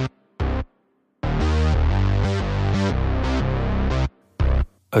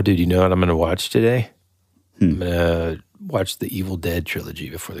 Oh, dude, you know what I'm going to watch today? I'm going to watch the Evil Dead trilogy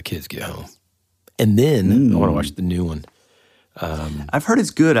before the kids get home. And then I want to watch the new one. I've heard it's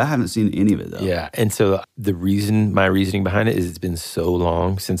good. I haven't seen any of it, though. Yeah, and so my reasoning behind it is it's been so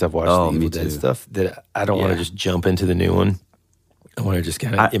long since I've watched the Evil Dead stuff that I don't want to just jump into the new one. I want to just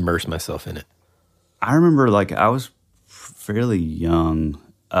kind of immerse myself in it. I remember, I was fairly young.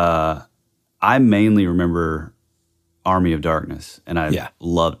 I mainly remember Army of Darkness, and I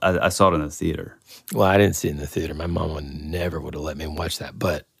saw it in the theater. Well, I didn't see it in the theater. My mom would have let me watch that,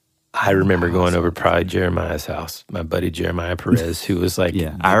 but I remember going over probably Jeremiah's house, my buddy Jeremiah Perez, who was like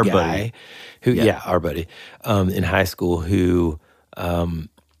our guy buddy. Our buddy, in high school who, I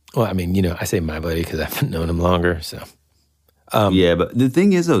say my buddy because I've known him longer, so. But the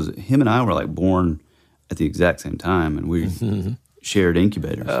thing is, though, him and I were born at the exact same time, and we shared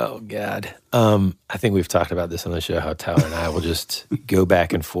incubators. Oh, God. I think we've talked about this on the show, how Tyler and I will just go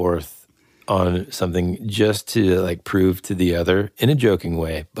back and forth on something just to prove to the other in a joking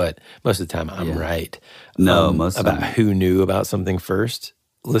way, but most of the time I'm right. No, most of about who knew about something first.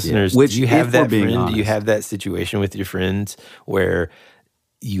 Listeners, Which, do you have that friend? Honest. Do you have that situation with your friends where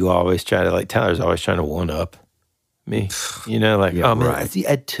you always try to Tyler's always trying to one up me? Oh man, right. see,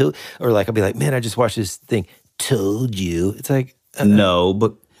 I told, or I'll be like, man, I just watched this thing. Told you. It's no,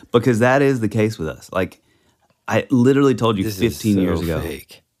 but because that is the case with us. I literally told you this 15 years ago.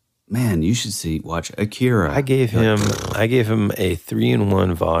 Fake. Man, you should watch Akira. I gave him a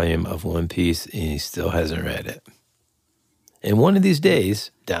 3-in-1 volume of One Piece, and he still hasn't read it. And one of these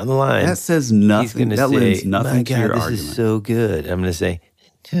days, down the line, that says nothing. He's that going to lends say, nothing "My to God, your this argument." is so good." I'm going to say,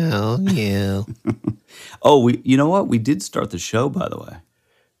 "Tell you." You know what? We did start the show, by the way.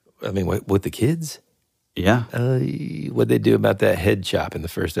 I mean, with the kids? Yeah. What'd they do about that head chop in the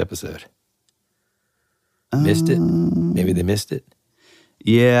first episode? Missed it? Maybe they missed it.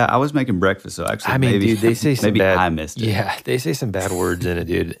 Yeah, I was making breakfast, so actually, dude, they say some bad. I missed it. Yeah, they say some bad words in it,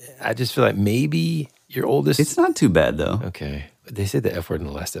 dude. I just feel like maybe your oldest. It's not too bad though. Okay, they said the F word in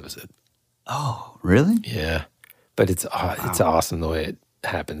the last episode. Oh, really? Yeah, but it's awesome the way it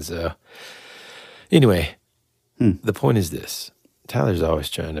happens. Though. Anyway, the point is this: Tyler's always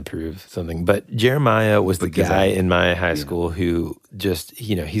trying to prove something, but Jeremiah was the guy in my high school who just,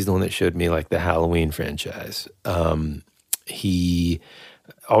 he's the one that showed me the Halloween franchise. He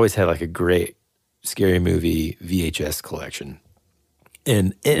always had a great scary movie VHS collection.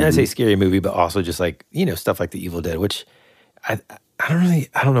 And I say scary movie, but also just stuff like The Evil Dead, which I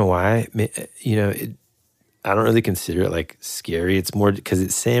don't know why, I don't really consider it scary. It's more because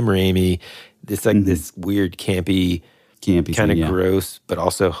it's Sam Raimi. It's this weird campy kind of gross, but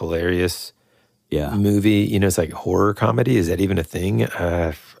also hilarious movie. It's horror comedy. Is that even a thing?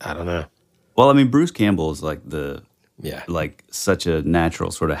 I don't know. Well, I mean, Bruce Campbell is such a natural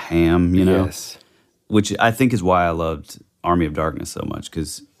sort of ham, Yes. Which I think is why I loved Army of Darkness so much,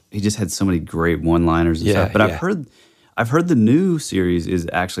 because he just had so many great one-liners and stuff. But I've heard the new series is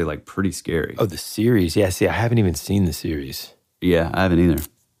actually pretty scary. Oh, the series? Yeah. See, I haven't even seen the series. Yeah, I haven't either.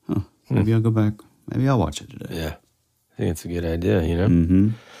 Huh. Maybe I'll go back. Maybe I'll watch it today. Yeah, I think it's a good idea. Mm-hmm.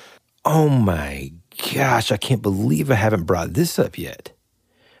 Oh my gosh, I can't believe I haven't brought this up yet.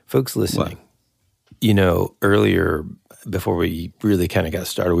 Folks listening, you know, earlier, before we really kind of got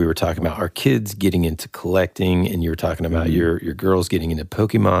started, we were talking about our kids getting into collecting, and you were talking about your girls getting into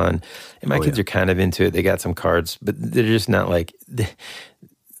Pokemon. And my kids are kind of into it. They got some cards, but they're just not like,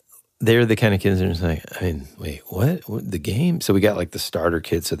 they're the kind of kids that are just like, I mean, wait, what? The game? So we got like the starter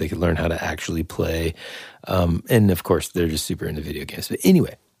kit so they could learn how to actually play. And of course, they're just super into video games. But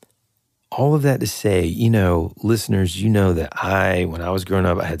anyway, all of that to say, you know, listeners, you know that when I was growing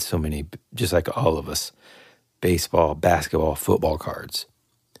up, I had so many, just like all of us, baseball, basketball, football cards.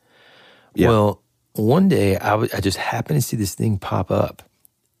 Yeah. Well, one day I just happened to see this thing pop up.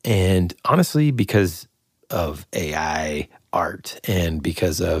 And honestly, because of AI art and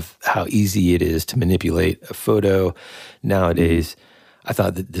because of how easy it is to manipulate a photo nowadays, I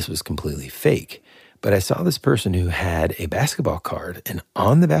thought that this was completely fake. But I saw this person who had a basketball card, and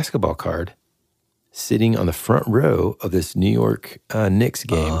on the basketball card, sitting on the front row of this New York Knicks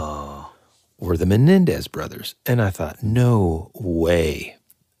game, were the Menendez brothers. And I thought, no way.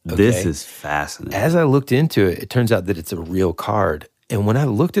 Okay. This is fascinating. As I looked into it, it turns out that it's a real card. And when I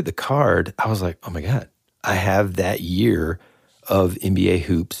looked at the card, I was like, oh my God, I have that year of NBA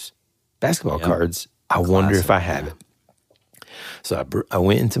hoops basketball cards. I wonder if I have it. So I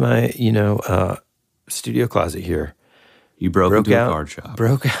went into my, studio closet here. You broke into a card shop.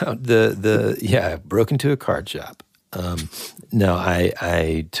 Broke out broke into a card shop. No,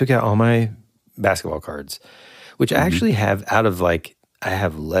 I took out all my basketball cards, which I actually have I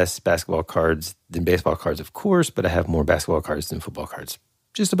have less basketball cards than baseball cards, of course, but I have more basketball cards than football cards.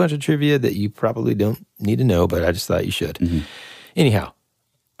 Just a bunch of trivia that you probably don't need to know, but I just thought you should. Anyhow,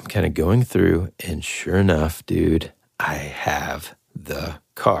 I'm kind of going through, and sure enough, dude, I have the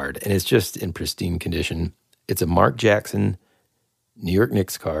card, and it's just in pristine condition. It's a Mark Jackson New York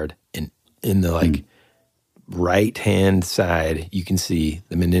Knicks card, and in the right-hand side, you can see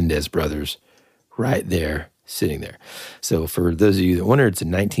the Menendez brothers right there, sitting there. So for those of you that wonder, it's a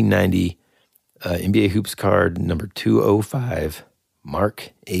 1990 NBA Hoops card, number 205,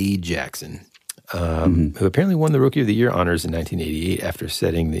 Mark A. Jackson, who apparently won the Rookie of the Year honors in 1988 after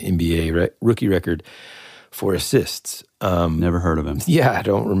setting the NBA rookie record for assists. Never heard of him. Yeah, I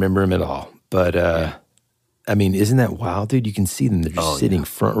don't remember him at all. But, I mean, isn't that wild, dude? You can see them. They're just sitting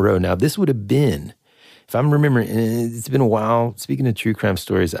front row. Now, this would have been, if I'm remembering, it's been a while. Speaking of true crime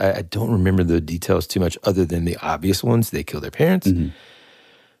stories, I don't remember the details too much other than the obvious ones. They killed their parents.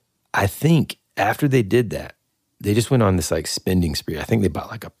 I think after they did that, they just went on this spending spree. I think they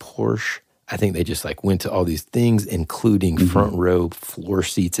bought a Porsche. I think they just went to all these things, including front row floor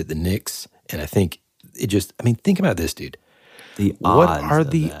seats at the Knicks. And I think think about this, dude. What are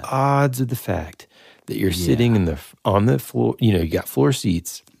the odds of the fact that you're sitting on the floor, you got floor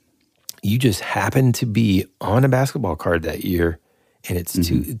seats, you just happen to be on a basketball card that year, and it's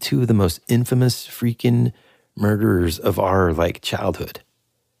two of the most infamous freaking murderers of our childhood.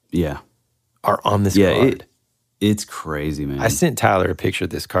 Yeah. Are on this card. It's crazy, man. I sent Tyler a picture of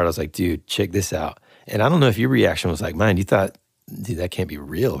this card. I was like, dude, check this out. And I don't know if your reaction was like mine. You thought, dude, that can't be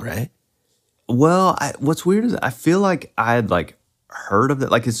real, right? Well, what's weird is I feel like I had heard of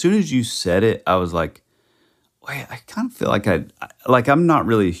that. As soon as you said it, I was like, wait, I kind of feel like I'm not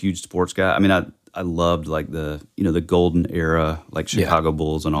really a huge sports guy. I mean, I loved the golden era, Chicago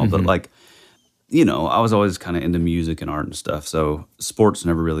Bulls and all, but I was always kind of into music and art and stuff. So sports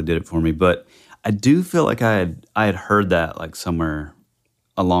never really did it for me. But I do feel like I had heard that somewhere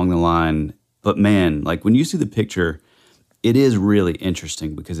along the line. But man, when you see the picture, it is really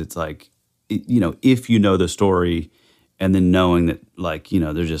interesting because it's if you know the story, and then knowing that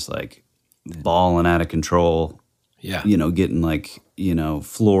they're just balling out of control, getting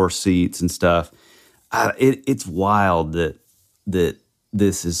floor seats and stuff. It's wild that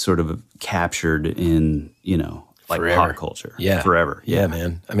this is sort of captured in forever. pop culture, forever. Yeah,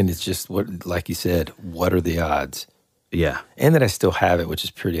 man. I mean, it's just what, like you said, what are the odds? Yeah, and that I still have it, which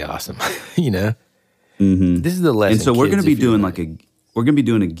is pretty awesome. This is the lesson. And so we're going to be doing we're going to be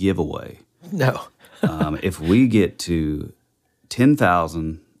doing a giveaway. No. If we get to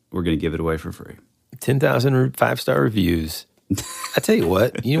 10,000, we're going to give it away for free. 10,000 5-star reviews. I tell you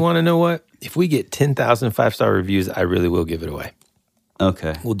what, you want to know what? If we get 10,000 5-star reviews, I really will give it away.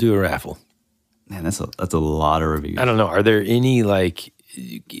 Okay. We'll do a raffle. Man, that's a lot of reviews. I don't know. Are there any,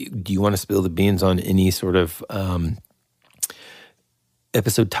 do you want to spill the beans on any sort of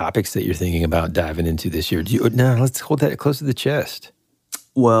episode topics that you're thinking about diving into this year? No, let's hold that close to the chest.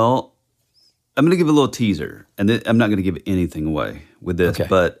 Well, I'm going to give a little teaser, and I'm not going to give anything away with this. Okay.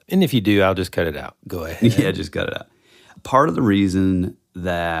 But and if you do, I'll just cut it out. Go ahead. Yeah, just cut it out. Part of the reason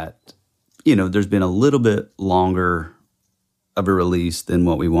that there's been a little bit longer of a release than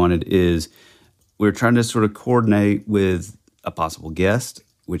what we wanted is we're trying to sort of coordinate with a possible guest,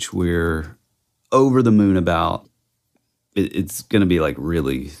 which we're over the moon about. It's going to be like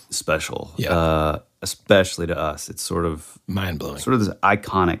really special, especially to us. It's sort of mind-blowing, sort of this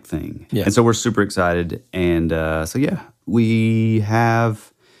iconic thing. Yeah. And so we're super excited. And we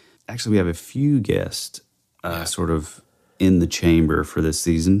have a few guests sort of in the chamber for this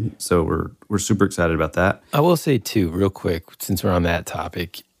season. So we're super excited about that. I will say too, real quick, since we're on that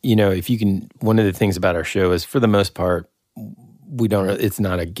topic, if you can, one of the things about our show is for the most part, it's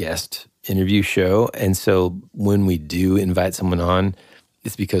not a guest interview show. And so when we do invite someone on,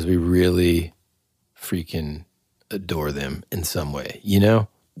 it's because we really freaking adore them in some way, Yeah.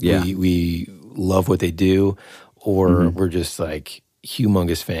 We love what they do, or we're just like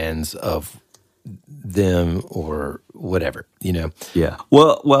humongous fans of them or whatever, Yeah.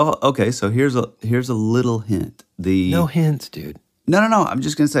 Well, okay, so here's a little hint. No hints, dude. No. I'm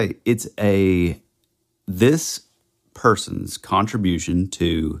just going to say it's this person's contribution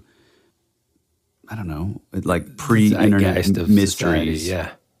to, I don't know, like pre-internet mysteries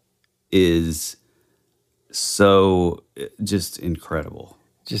is so just incredible.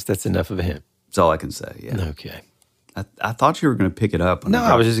 Just that's enough of a hint. That's all I can say, yeah. Okay. I thought you were going to pick it up. No,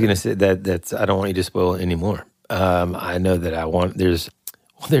 I was just going to say that's I don't want you to spoil it anymore. I know that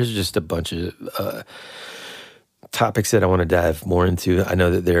there's just a bunch of topics that I want to dive more into. I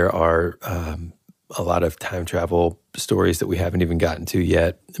know that there are a lot of time travel stories that we haven't even gotten to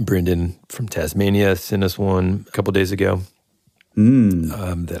yet. Brendan from Tasmania sent us one a couple days ago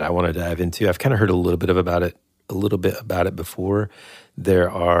that I want to dive into. I've kind of heard a little bit about it before.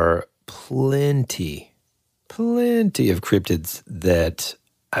 There are plenty of cryptids that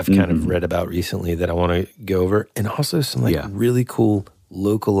I've kind of read about recently that I want to go over, and also some really cool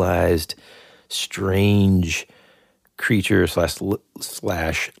localized, strange creature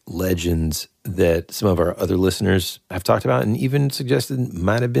slash legends that some of our other listeners have talked about and even suggested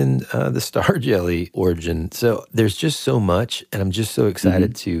might have been the star jelly origin. So there's just so much, and I'm just so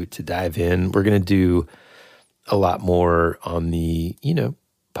excited to dive in. We're going to do a lot more on the,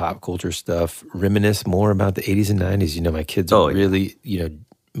 pop culture stuff, reminisce more about the 80s and 90s. My kids are really,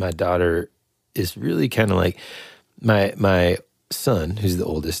 my daughter is really kind of like, my son, who's the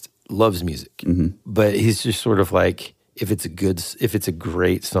oldest, loves music, but he's just sort of like, if it's a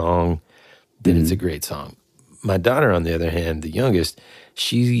great song, then it's a great song. My daughter, on the other hand, the youngest,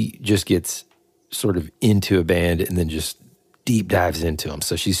 she just gets sort of into a band and then just deep dives into them.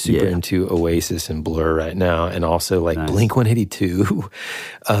 So she's super into Oasis and Blur right now, and also like Blink-182.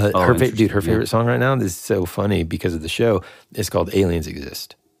 Her favorite song right now, this is so funny because of the show, it's called Aliens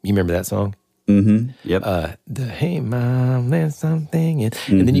Exist. You remember that song? Mm-hmm. Yep. The Hey Mom, there's something.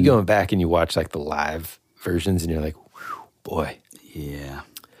 And then you go back and you watch like the live versions and you're like, boy. Yeah.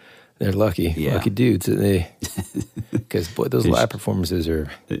 They're lucky. Yeah. Lucky dudes. Because boy, those live performances are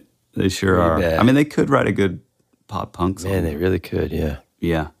They sure are. bad. I mean, they could write a good pop punk song. Man, they really could, yeah.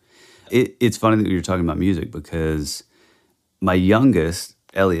 Yeah. It's funny that you're talking about music because my youngest,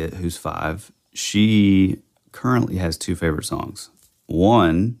 Elliot, who's 5, she currently has 2 favorite songs.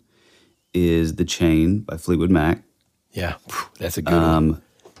 One is The Chain by Fleetwood Mac. Yeah, that's a good one.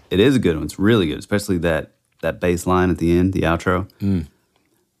 It is a good one. It's really good, especially that bass line at the end, the outro.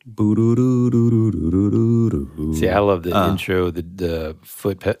 See, I love the intro, the the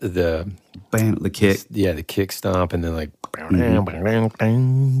kick. The kick stomp, and then like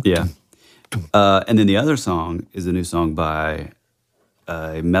Yeah. And then the other song is a new song by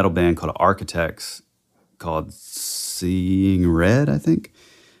a metal band called Architects called Seeing Red, I think.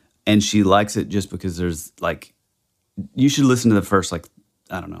 And she likes it just because there's like, you should listen to the first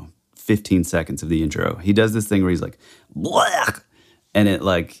 15 seconds of the intro. He does this thing where he's like, blech, and it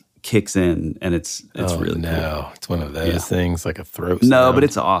like kicks in, and it's really cool. It's one of those things, like a throat No, sound. but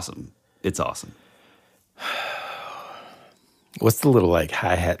it's awesome. It's awesome. What's the little like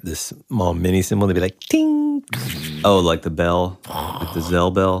hi-hat, this small mini cymbal? They'd be like, ting. Oh, like the bell, like the Zell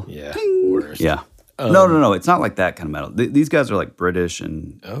bell? Yeah. Ting. Worst. Yeah. No. It's not like that kind of metal. These guys are like British,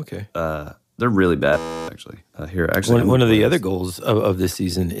 and they're really bad, actually. One of the other goals of this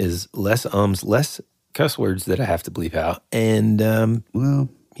season is less less cuss words that I have to bleep out. And,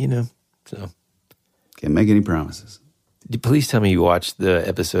 so. Can't make any promises. Please tell me you watched the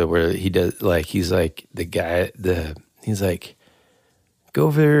episode where he does, like, he's like, he's like, go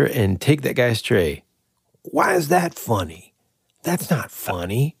over there and take that guy's tray. Why is that funny? That's not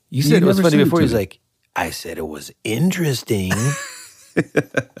funny. You said it was funny before. He's like, I said it was interesting.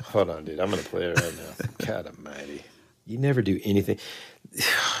 Hold on, dude. I'm going to play it right now. God almighty. You never do anything.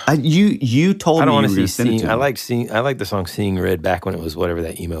 You told I don't me want you to were see going to send it Seeing. to me. I like the song "Seeing Red" back when it was whatever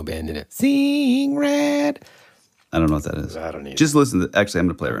that emo band did it. Seeing Red. I don't know what that is. I don't need. Just listen. Actually, I'm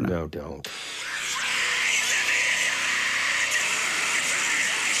going to play it right now. No, don't.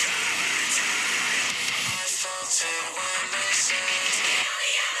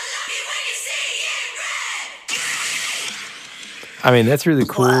 I mean, that's really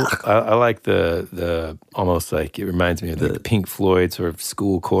cool. I like the almost like it reminds me of the Pink Floyd sort of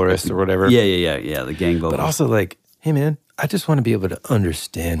school chorus or whatever. Yeah. The gang vocals. But also like, hey man, I just want to be able to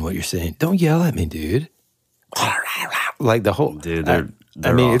understand what you're saying. Don't yell at me, dude. Like the whole dude. I mean,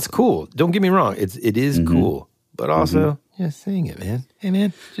 awesome. it's cool. Don't get me wrong. It is cool. But also, just sing it, man. Hey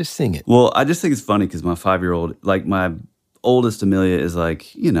man, just sing it. Well, I just think it's funny because my 5-year-old, like my oldest Amelia, is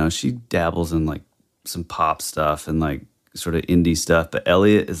like, you know, she dabbles in like some pop stuff and like sort of indie stuff, but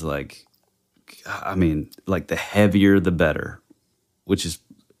Elliot is like, I mean, like the heavier the better, which is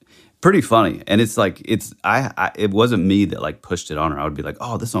pretty funny. And it's like it wasn't me that like pushed it on her. I would be like,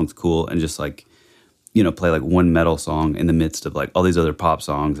 oh, this song's cool, and just like, you know, play like one metal song in the midst of like all these other pop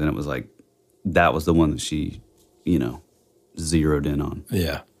songs, and it was like that was the one that she, you know, zeroed in on.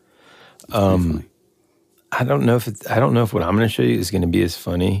 Yeah. I don't know if what I'm going to show you is going to be as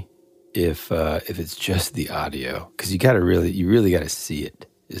funny if it's just the audio, because you really got to see it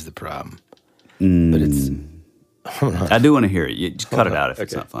is the problem. But it's I do want to hear it. You just cut it out if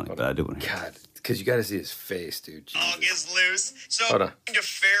it's not funny, but I do want to hear it. God, because you got to see his face, dude. Jesus. Dog is loose. So Hold on. to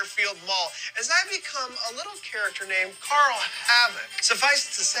Fairfield Mall, as I become a little character named Carl Havoc.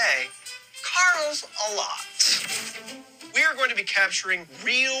 Suffice to say, Carl's a lot. We are going to be capturing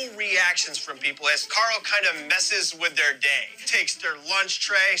real reactions from people as Carl kind of messes with their day. Takes their lunch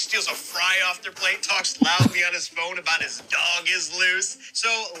tray, steals a fry off their plate, talks loudly on his phone about his dog is loose. So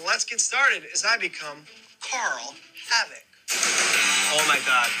let's get started as I become Carl Havoc. Oh my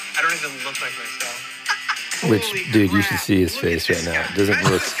God, I don't even look like myself. Which, dude, you should see his face right now.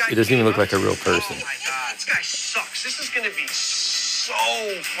 It doesn't even look like a real person. Oh my God, this guy sucks. This is going to be so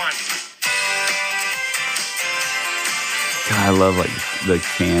funny. God, I love like the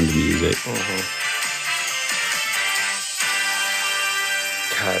canned music.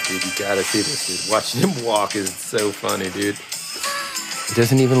 God, dude, you gotta see this, dude. Watching him walk is so funny, dude. It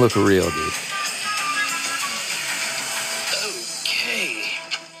doesn't even look real, dude. Okay,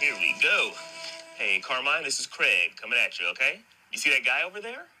 here we go. Hey, Carmine, this is Craig coming at you, okay? You see that guy over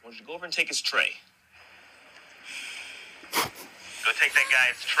there? I want you to go over and take his tray. Go take that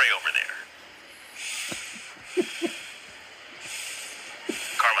guy's tray over there.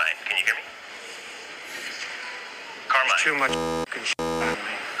 Carmine, can you hear me? Carmine. Too much fucking shit on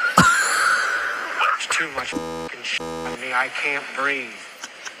me. There's too much fucking shit on me. I can't breathe.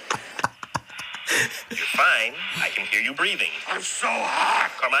 You're fine. I can hear you breathing. I'm so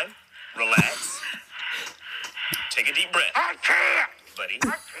hot. Carmine, relax. Take a deep breath. I can't. Buddy.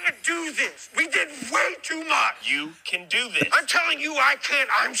 I can't do this. We did way too much. You can do this. I'm telling you I can't.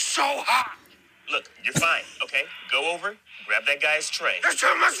 I'm so hot. Look, you're fine, okay? Go over, grab that guy's tray. There's too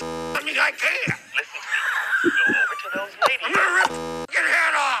much I mean, I can't. Listen to me. Go over to those ladies. I'm gonna rip the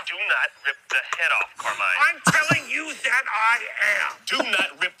head off. Do not rip the head off, Carmine. I'm telling you that I am. Do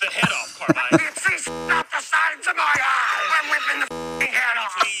not rip the head off, Carmine. I can't see out the sides of my eyes. I'm ripping the head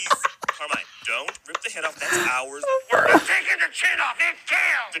off. Please, Carmine, don't rip the head off. That's ours. I'm taking the chin off. It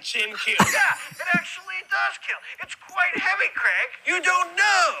kills. The chin kills. Yeah, it actually does kill. It's quite heavy, Craig. You don't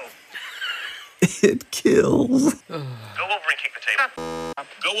know. It kills. Go over and kick the table.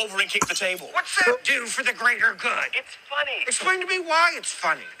 Go over and kick the table. What's that do for the greater good? It's funny. Explain to me why it's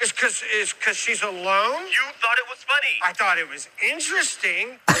funny. It's because she's alone? You thought it was funny. I thought it was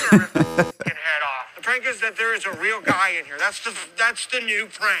interesting. I'm gonna rip the fucking head off. The prank is that there is a real guy in here. That's the new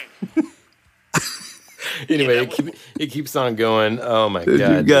prank. Anyway, it keeps on going. Oh my Dude,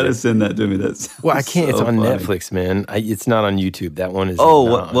 God. you gotta send that to me. That's Well, I can't. so It's on funny. Netflix, man. It's not on YouTube. That one is. Oh,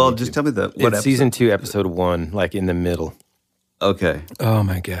 not on well, YouTube. just tell me what It's episode? season 2, episode 1, like in the middle. Okay. Oh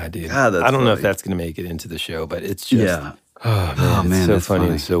my God, dude. God, that's I don't know if funny. that's going to make it into the show, but it's just. Yeah. Oh man, it's so that's funny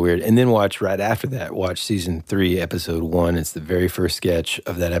funny. and so weird. And then watch right after that. Watch season 3, episode 1. It's the very first sketch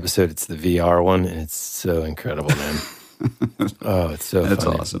of that episode. It's the VR one, and it's so incredible, man. Oh, it's so That's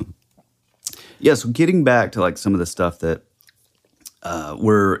funny. awesome. Yeah, so getting back to like some of the stuff that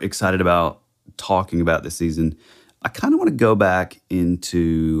we're excited about talking about this season, I kind of want to go back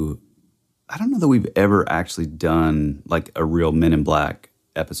into, I don't know that we've ever actually done like a real Men in Black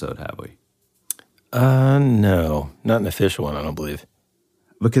episode, have we? No, not an official one, I don't believe.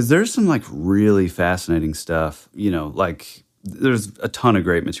 Because there's some like really fascinating stuff, you know, like there's a ton of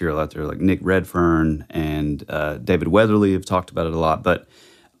great material out there, like Nick Redfern and David Weatherly have talked about it a lot. But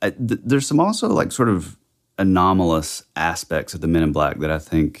there's some also like sort of anomalous aspects of the Men in Black that I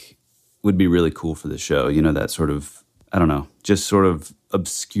think would be really cool for the show. You know, that sort of, I don't know, just sort of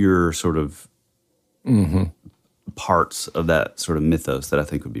obscure sort of parts of that sort of mythos that I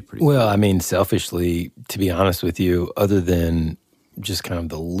think would be pretty Well, cool. I mean, selfishly, to be honest with you, other than just kind of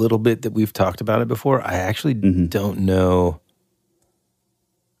the little bit that we've talked about it before, I actually don't know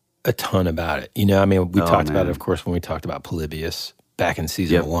a ton about it. You know, I mean, we talked about it, of course, when we talked about Polybius back in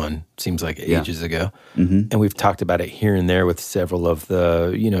season 1, seems like ages ago. And we've talked about it here and there with several of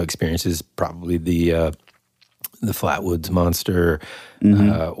the, you know, experiences, probably the Flatwoods Monster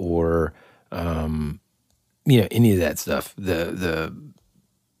or, you know, any of that stuff.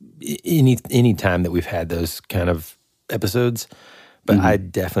 Any time that we've had those kind of episodes. But I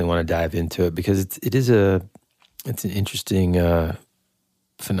definitely want to dive into it because it's an interesting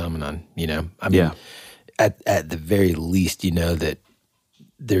phenomenon, you know. I mean, at the very least, you know that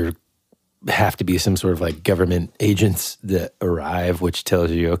there have to be some sort of like government agents that arrive, which tells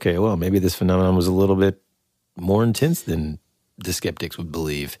you, okay, well, maybe this phenomenon was a little bit more intense than the skeptics would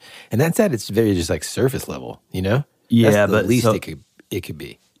believe, and that's at its very just like surface level, you know. Yeah, that's but at least it could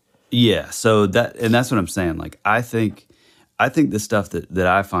be. Yeah, so that's what I'm saying. Like, I think the stuff that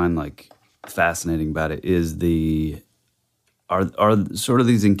I find like fascinating about it is are sort of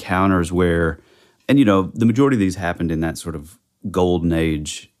these encounters where, and you know, the majority of these happened in that sort of golden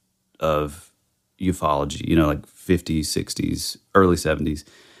age of ufology, you know, like 50s, 60s, early 70s.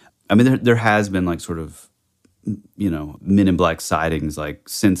 I mean, there has been like sort of, you know, Men in Black sightings like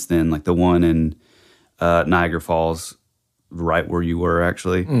since then, like the one in Niagara Falls, right where you were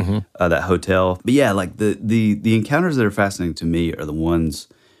actually, that hotel. But yeah, like the encounters that are fascinating to me are the ones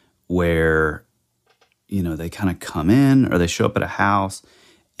where, you know, they kind of come in or they show up at a house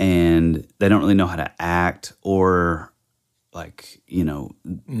and they don't really know how to act, or like, you know,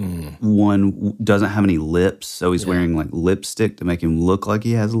 one doesn't have any lips, so he's wearing like lipstick to make him look like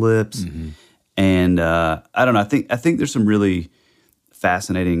he has lips. And I don't know, I think there's some really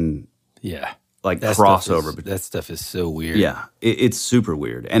fascinating like that crossover. That stuff is so weird. Yeah, it's super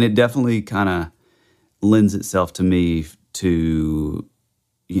weird. And it definitely kind of lends itself to me to,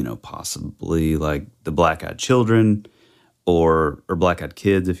 you know, possibly like the Black-Eyed Children or Black-Eyed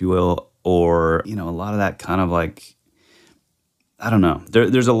Kids, if you will, or, you know, a lot of that kind of like, I don't know.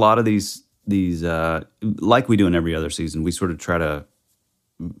 There's a lot of these like we do in every other season, we sort of try to,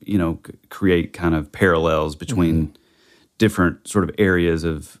 you know, create kind of parallels between different sort of areas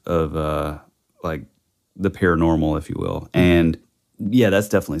of like the paranormal, if you will. And yeah, that's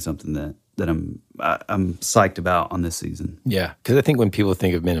definitely something that I'm psyched about on this season. Yeah, because I think when people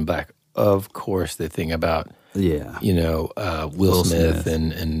think of Men in Black, of course they think about you know, Will Smith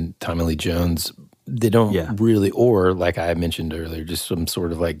and Tommy Lee Jones. They don't really, or like I mentioned earlier, just some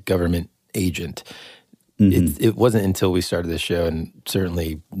sort of like government agent. It wasn't until we started this show, and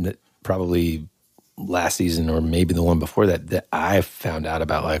certainly probably last season or maybe the one before that I found out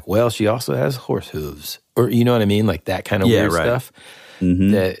about like, well, she also has horse hooves, or you know what I mean, like that kind of weird stuff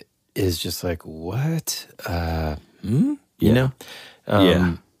that is just like, what? You know?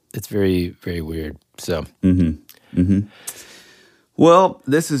 It's very, very weird. So. Well,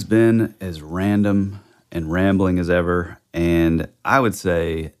 this has been as random and rambling as ever, and I would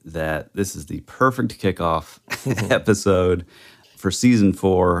say that this is the perfect kickoff episode for season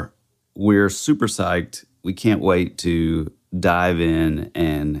 4. We're super psyched. We can't wait to dive in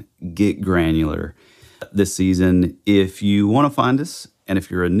and get granular this season. If you want to find us, and if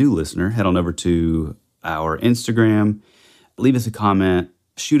you're a new listener, head on over to our Instagram, leave us a comment,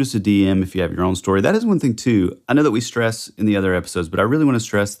 shoot us a DM if you have your own story. That is one thing too. I know that we stress in the other episodes, but I really want to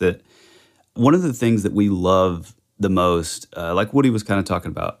stress that one of the things that we love the most, like Woody was kind of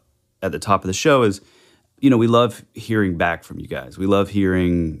talking about at the top of the show, is, you know, we love hearing back from you guys. We love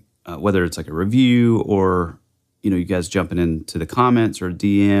hearing whether it's like a review or, you know, you guys jumping into the comments or a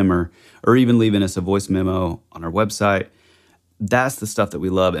DM or even leaving us a voice memo on our website. That's the stuff that we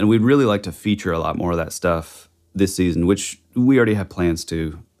love. And we'd really like to feature a lot more of that stuff this season, which we already have plans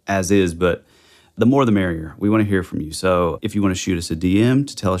to, as is, but the more the merrier. We want to hear from you. So if you want to shoot us a DM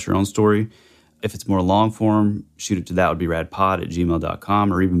to tell us your own story, if it's more long form, shoot it to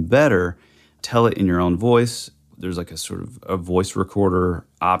thatwouldberadpod@gmail.com, or even better, tell it in your own voice. There's like a sort of a voice recorder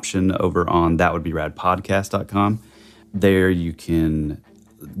option over on thatwouldberadpodcast.com. There you can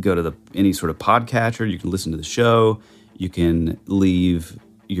go to any sort of podcatcher. You can listen to the show. You can leave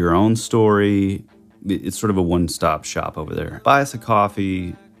your own story. It's sort of a one-stop shop over there. Buy us a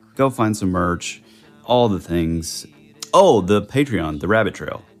coffee, go find some merch, all the things. Oh, the Patreon, the Rabbit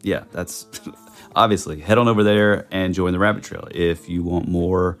Trail. Yeah, that's obviously. Head on over there and join the Rabbit Trail if you want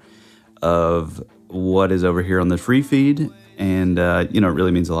more of what is over here on the free feed. And, it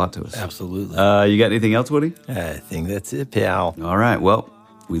really means a lot to us. Absolutely. You got anything else, Woody? I think that's it, pal. All right. Well,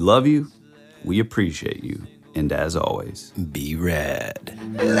 we love you. We appreciate you. And as always, be rad.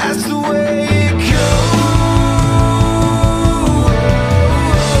 That's the way it goes.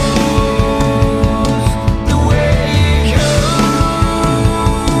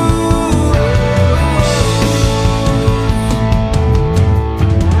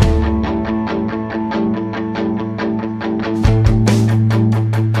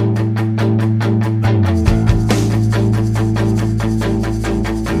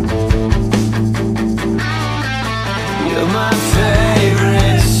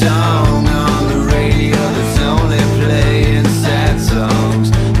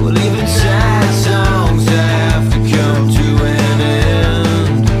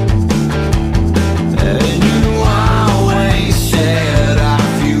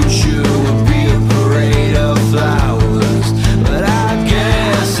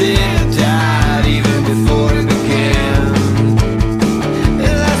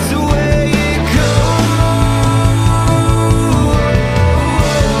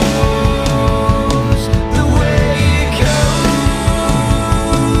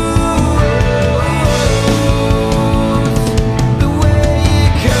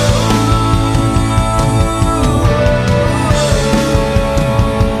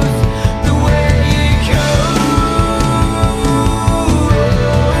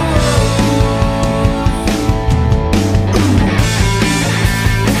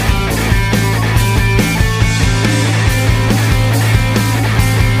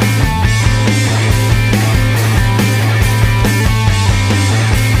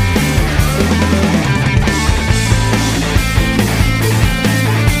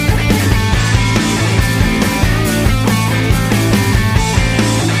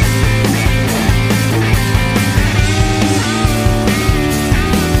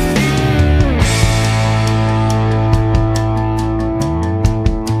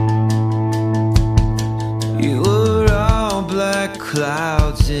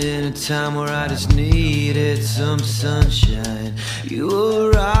 Clouds in a time where I just needed some sunshine. You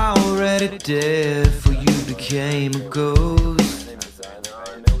were already dead, for you became a ghost.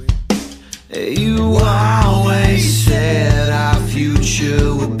 You always said our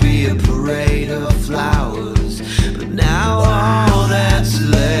future would be a parade of flowers, but now all that's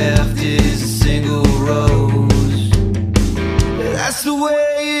left is a single rose. That's the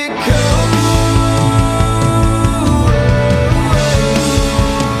way it goes.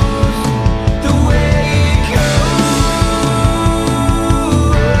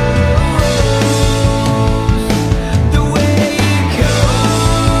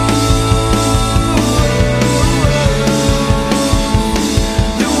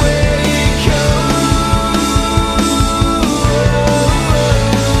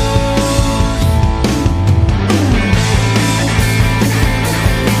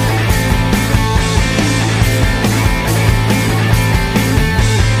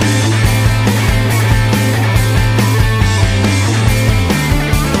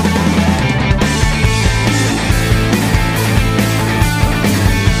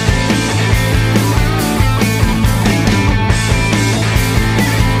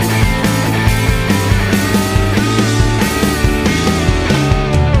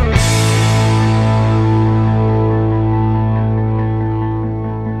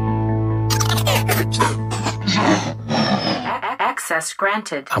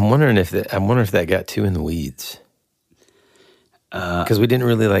 Granted. I'm wondering if that got too in the weeds. Because we didn't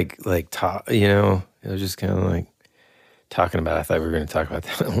really like talk. It was just kind of like talking about. I thought we were going to talk about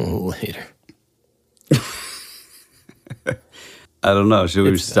that a little later. I don't know. Should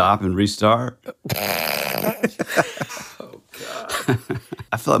we stop and restart? Oh God!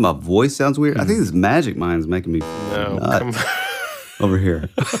 I feel like my voice sounds weird. I think this magic mind's making me nuts over here.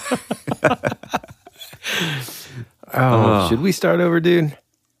 Should we start over, dude?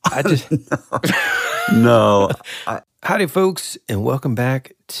 No. Howdy, folks, and welcome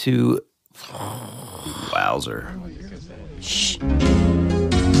back to Wowzer.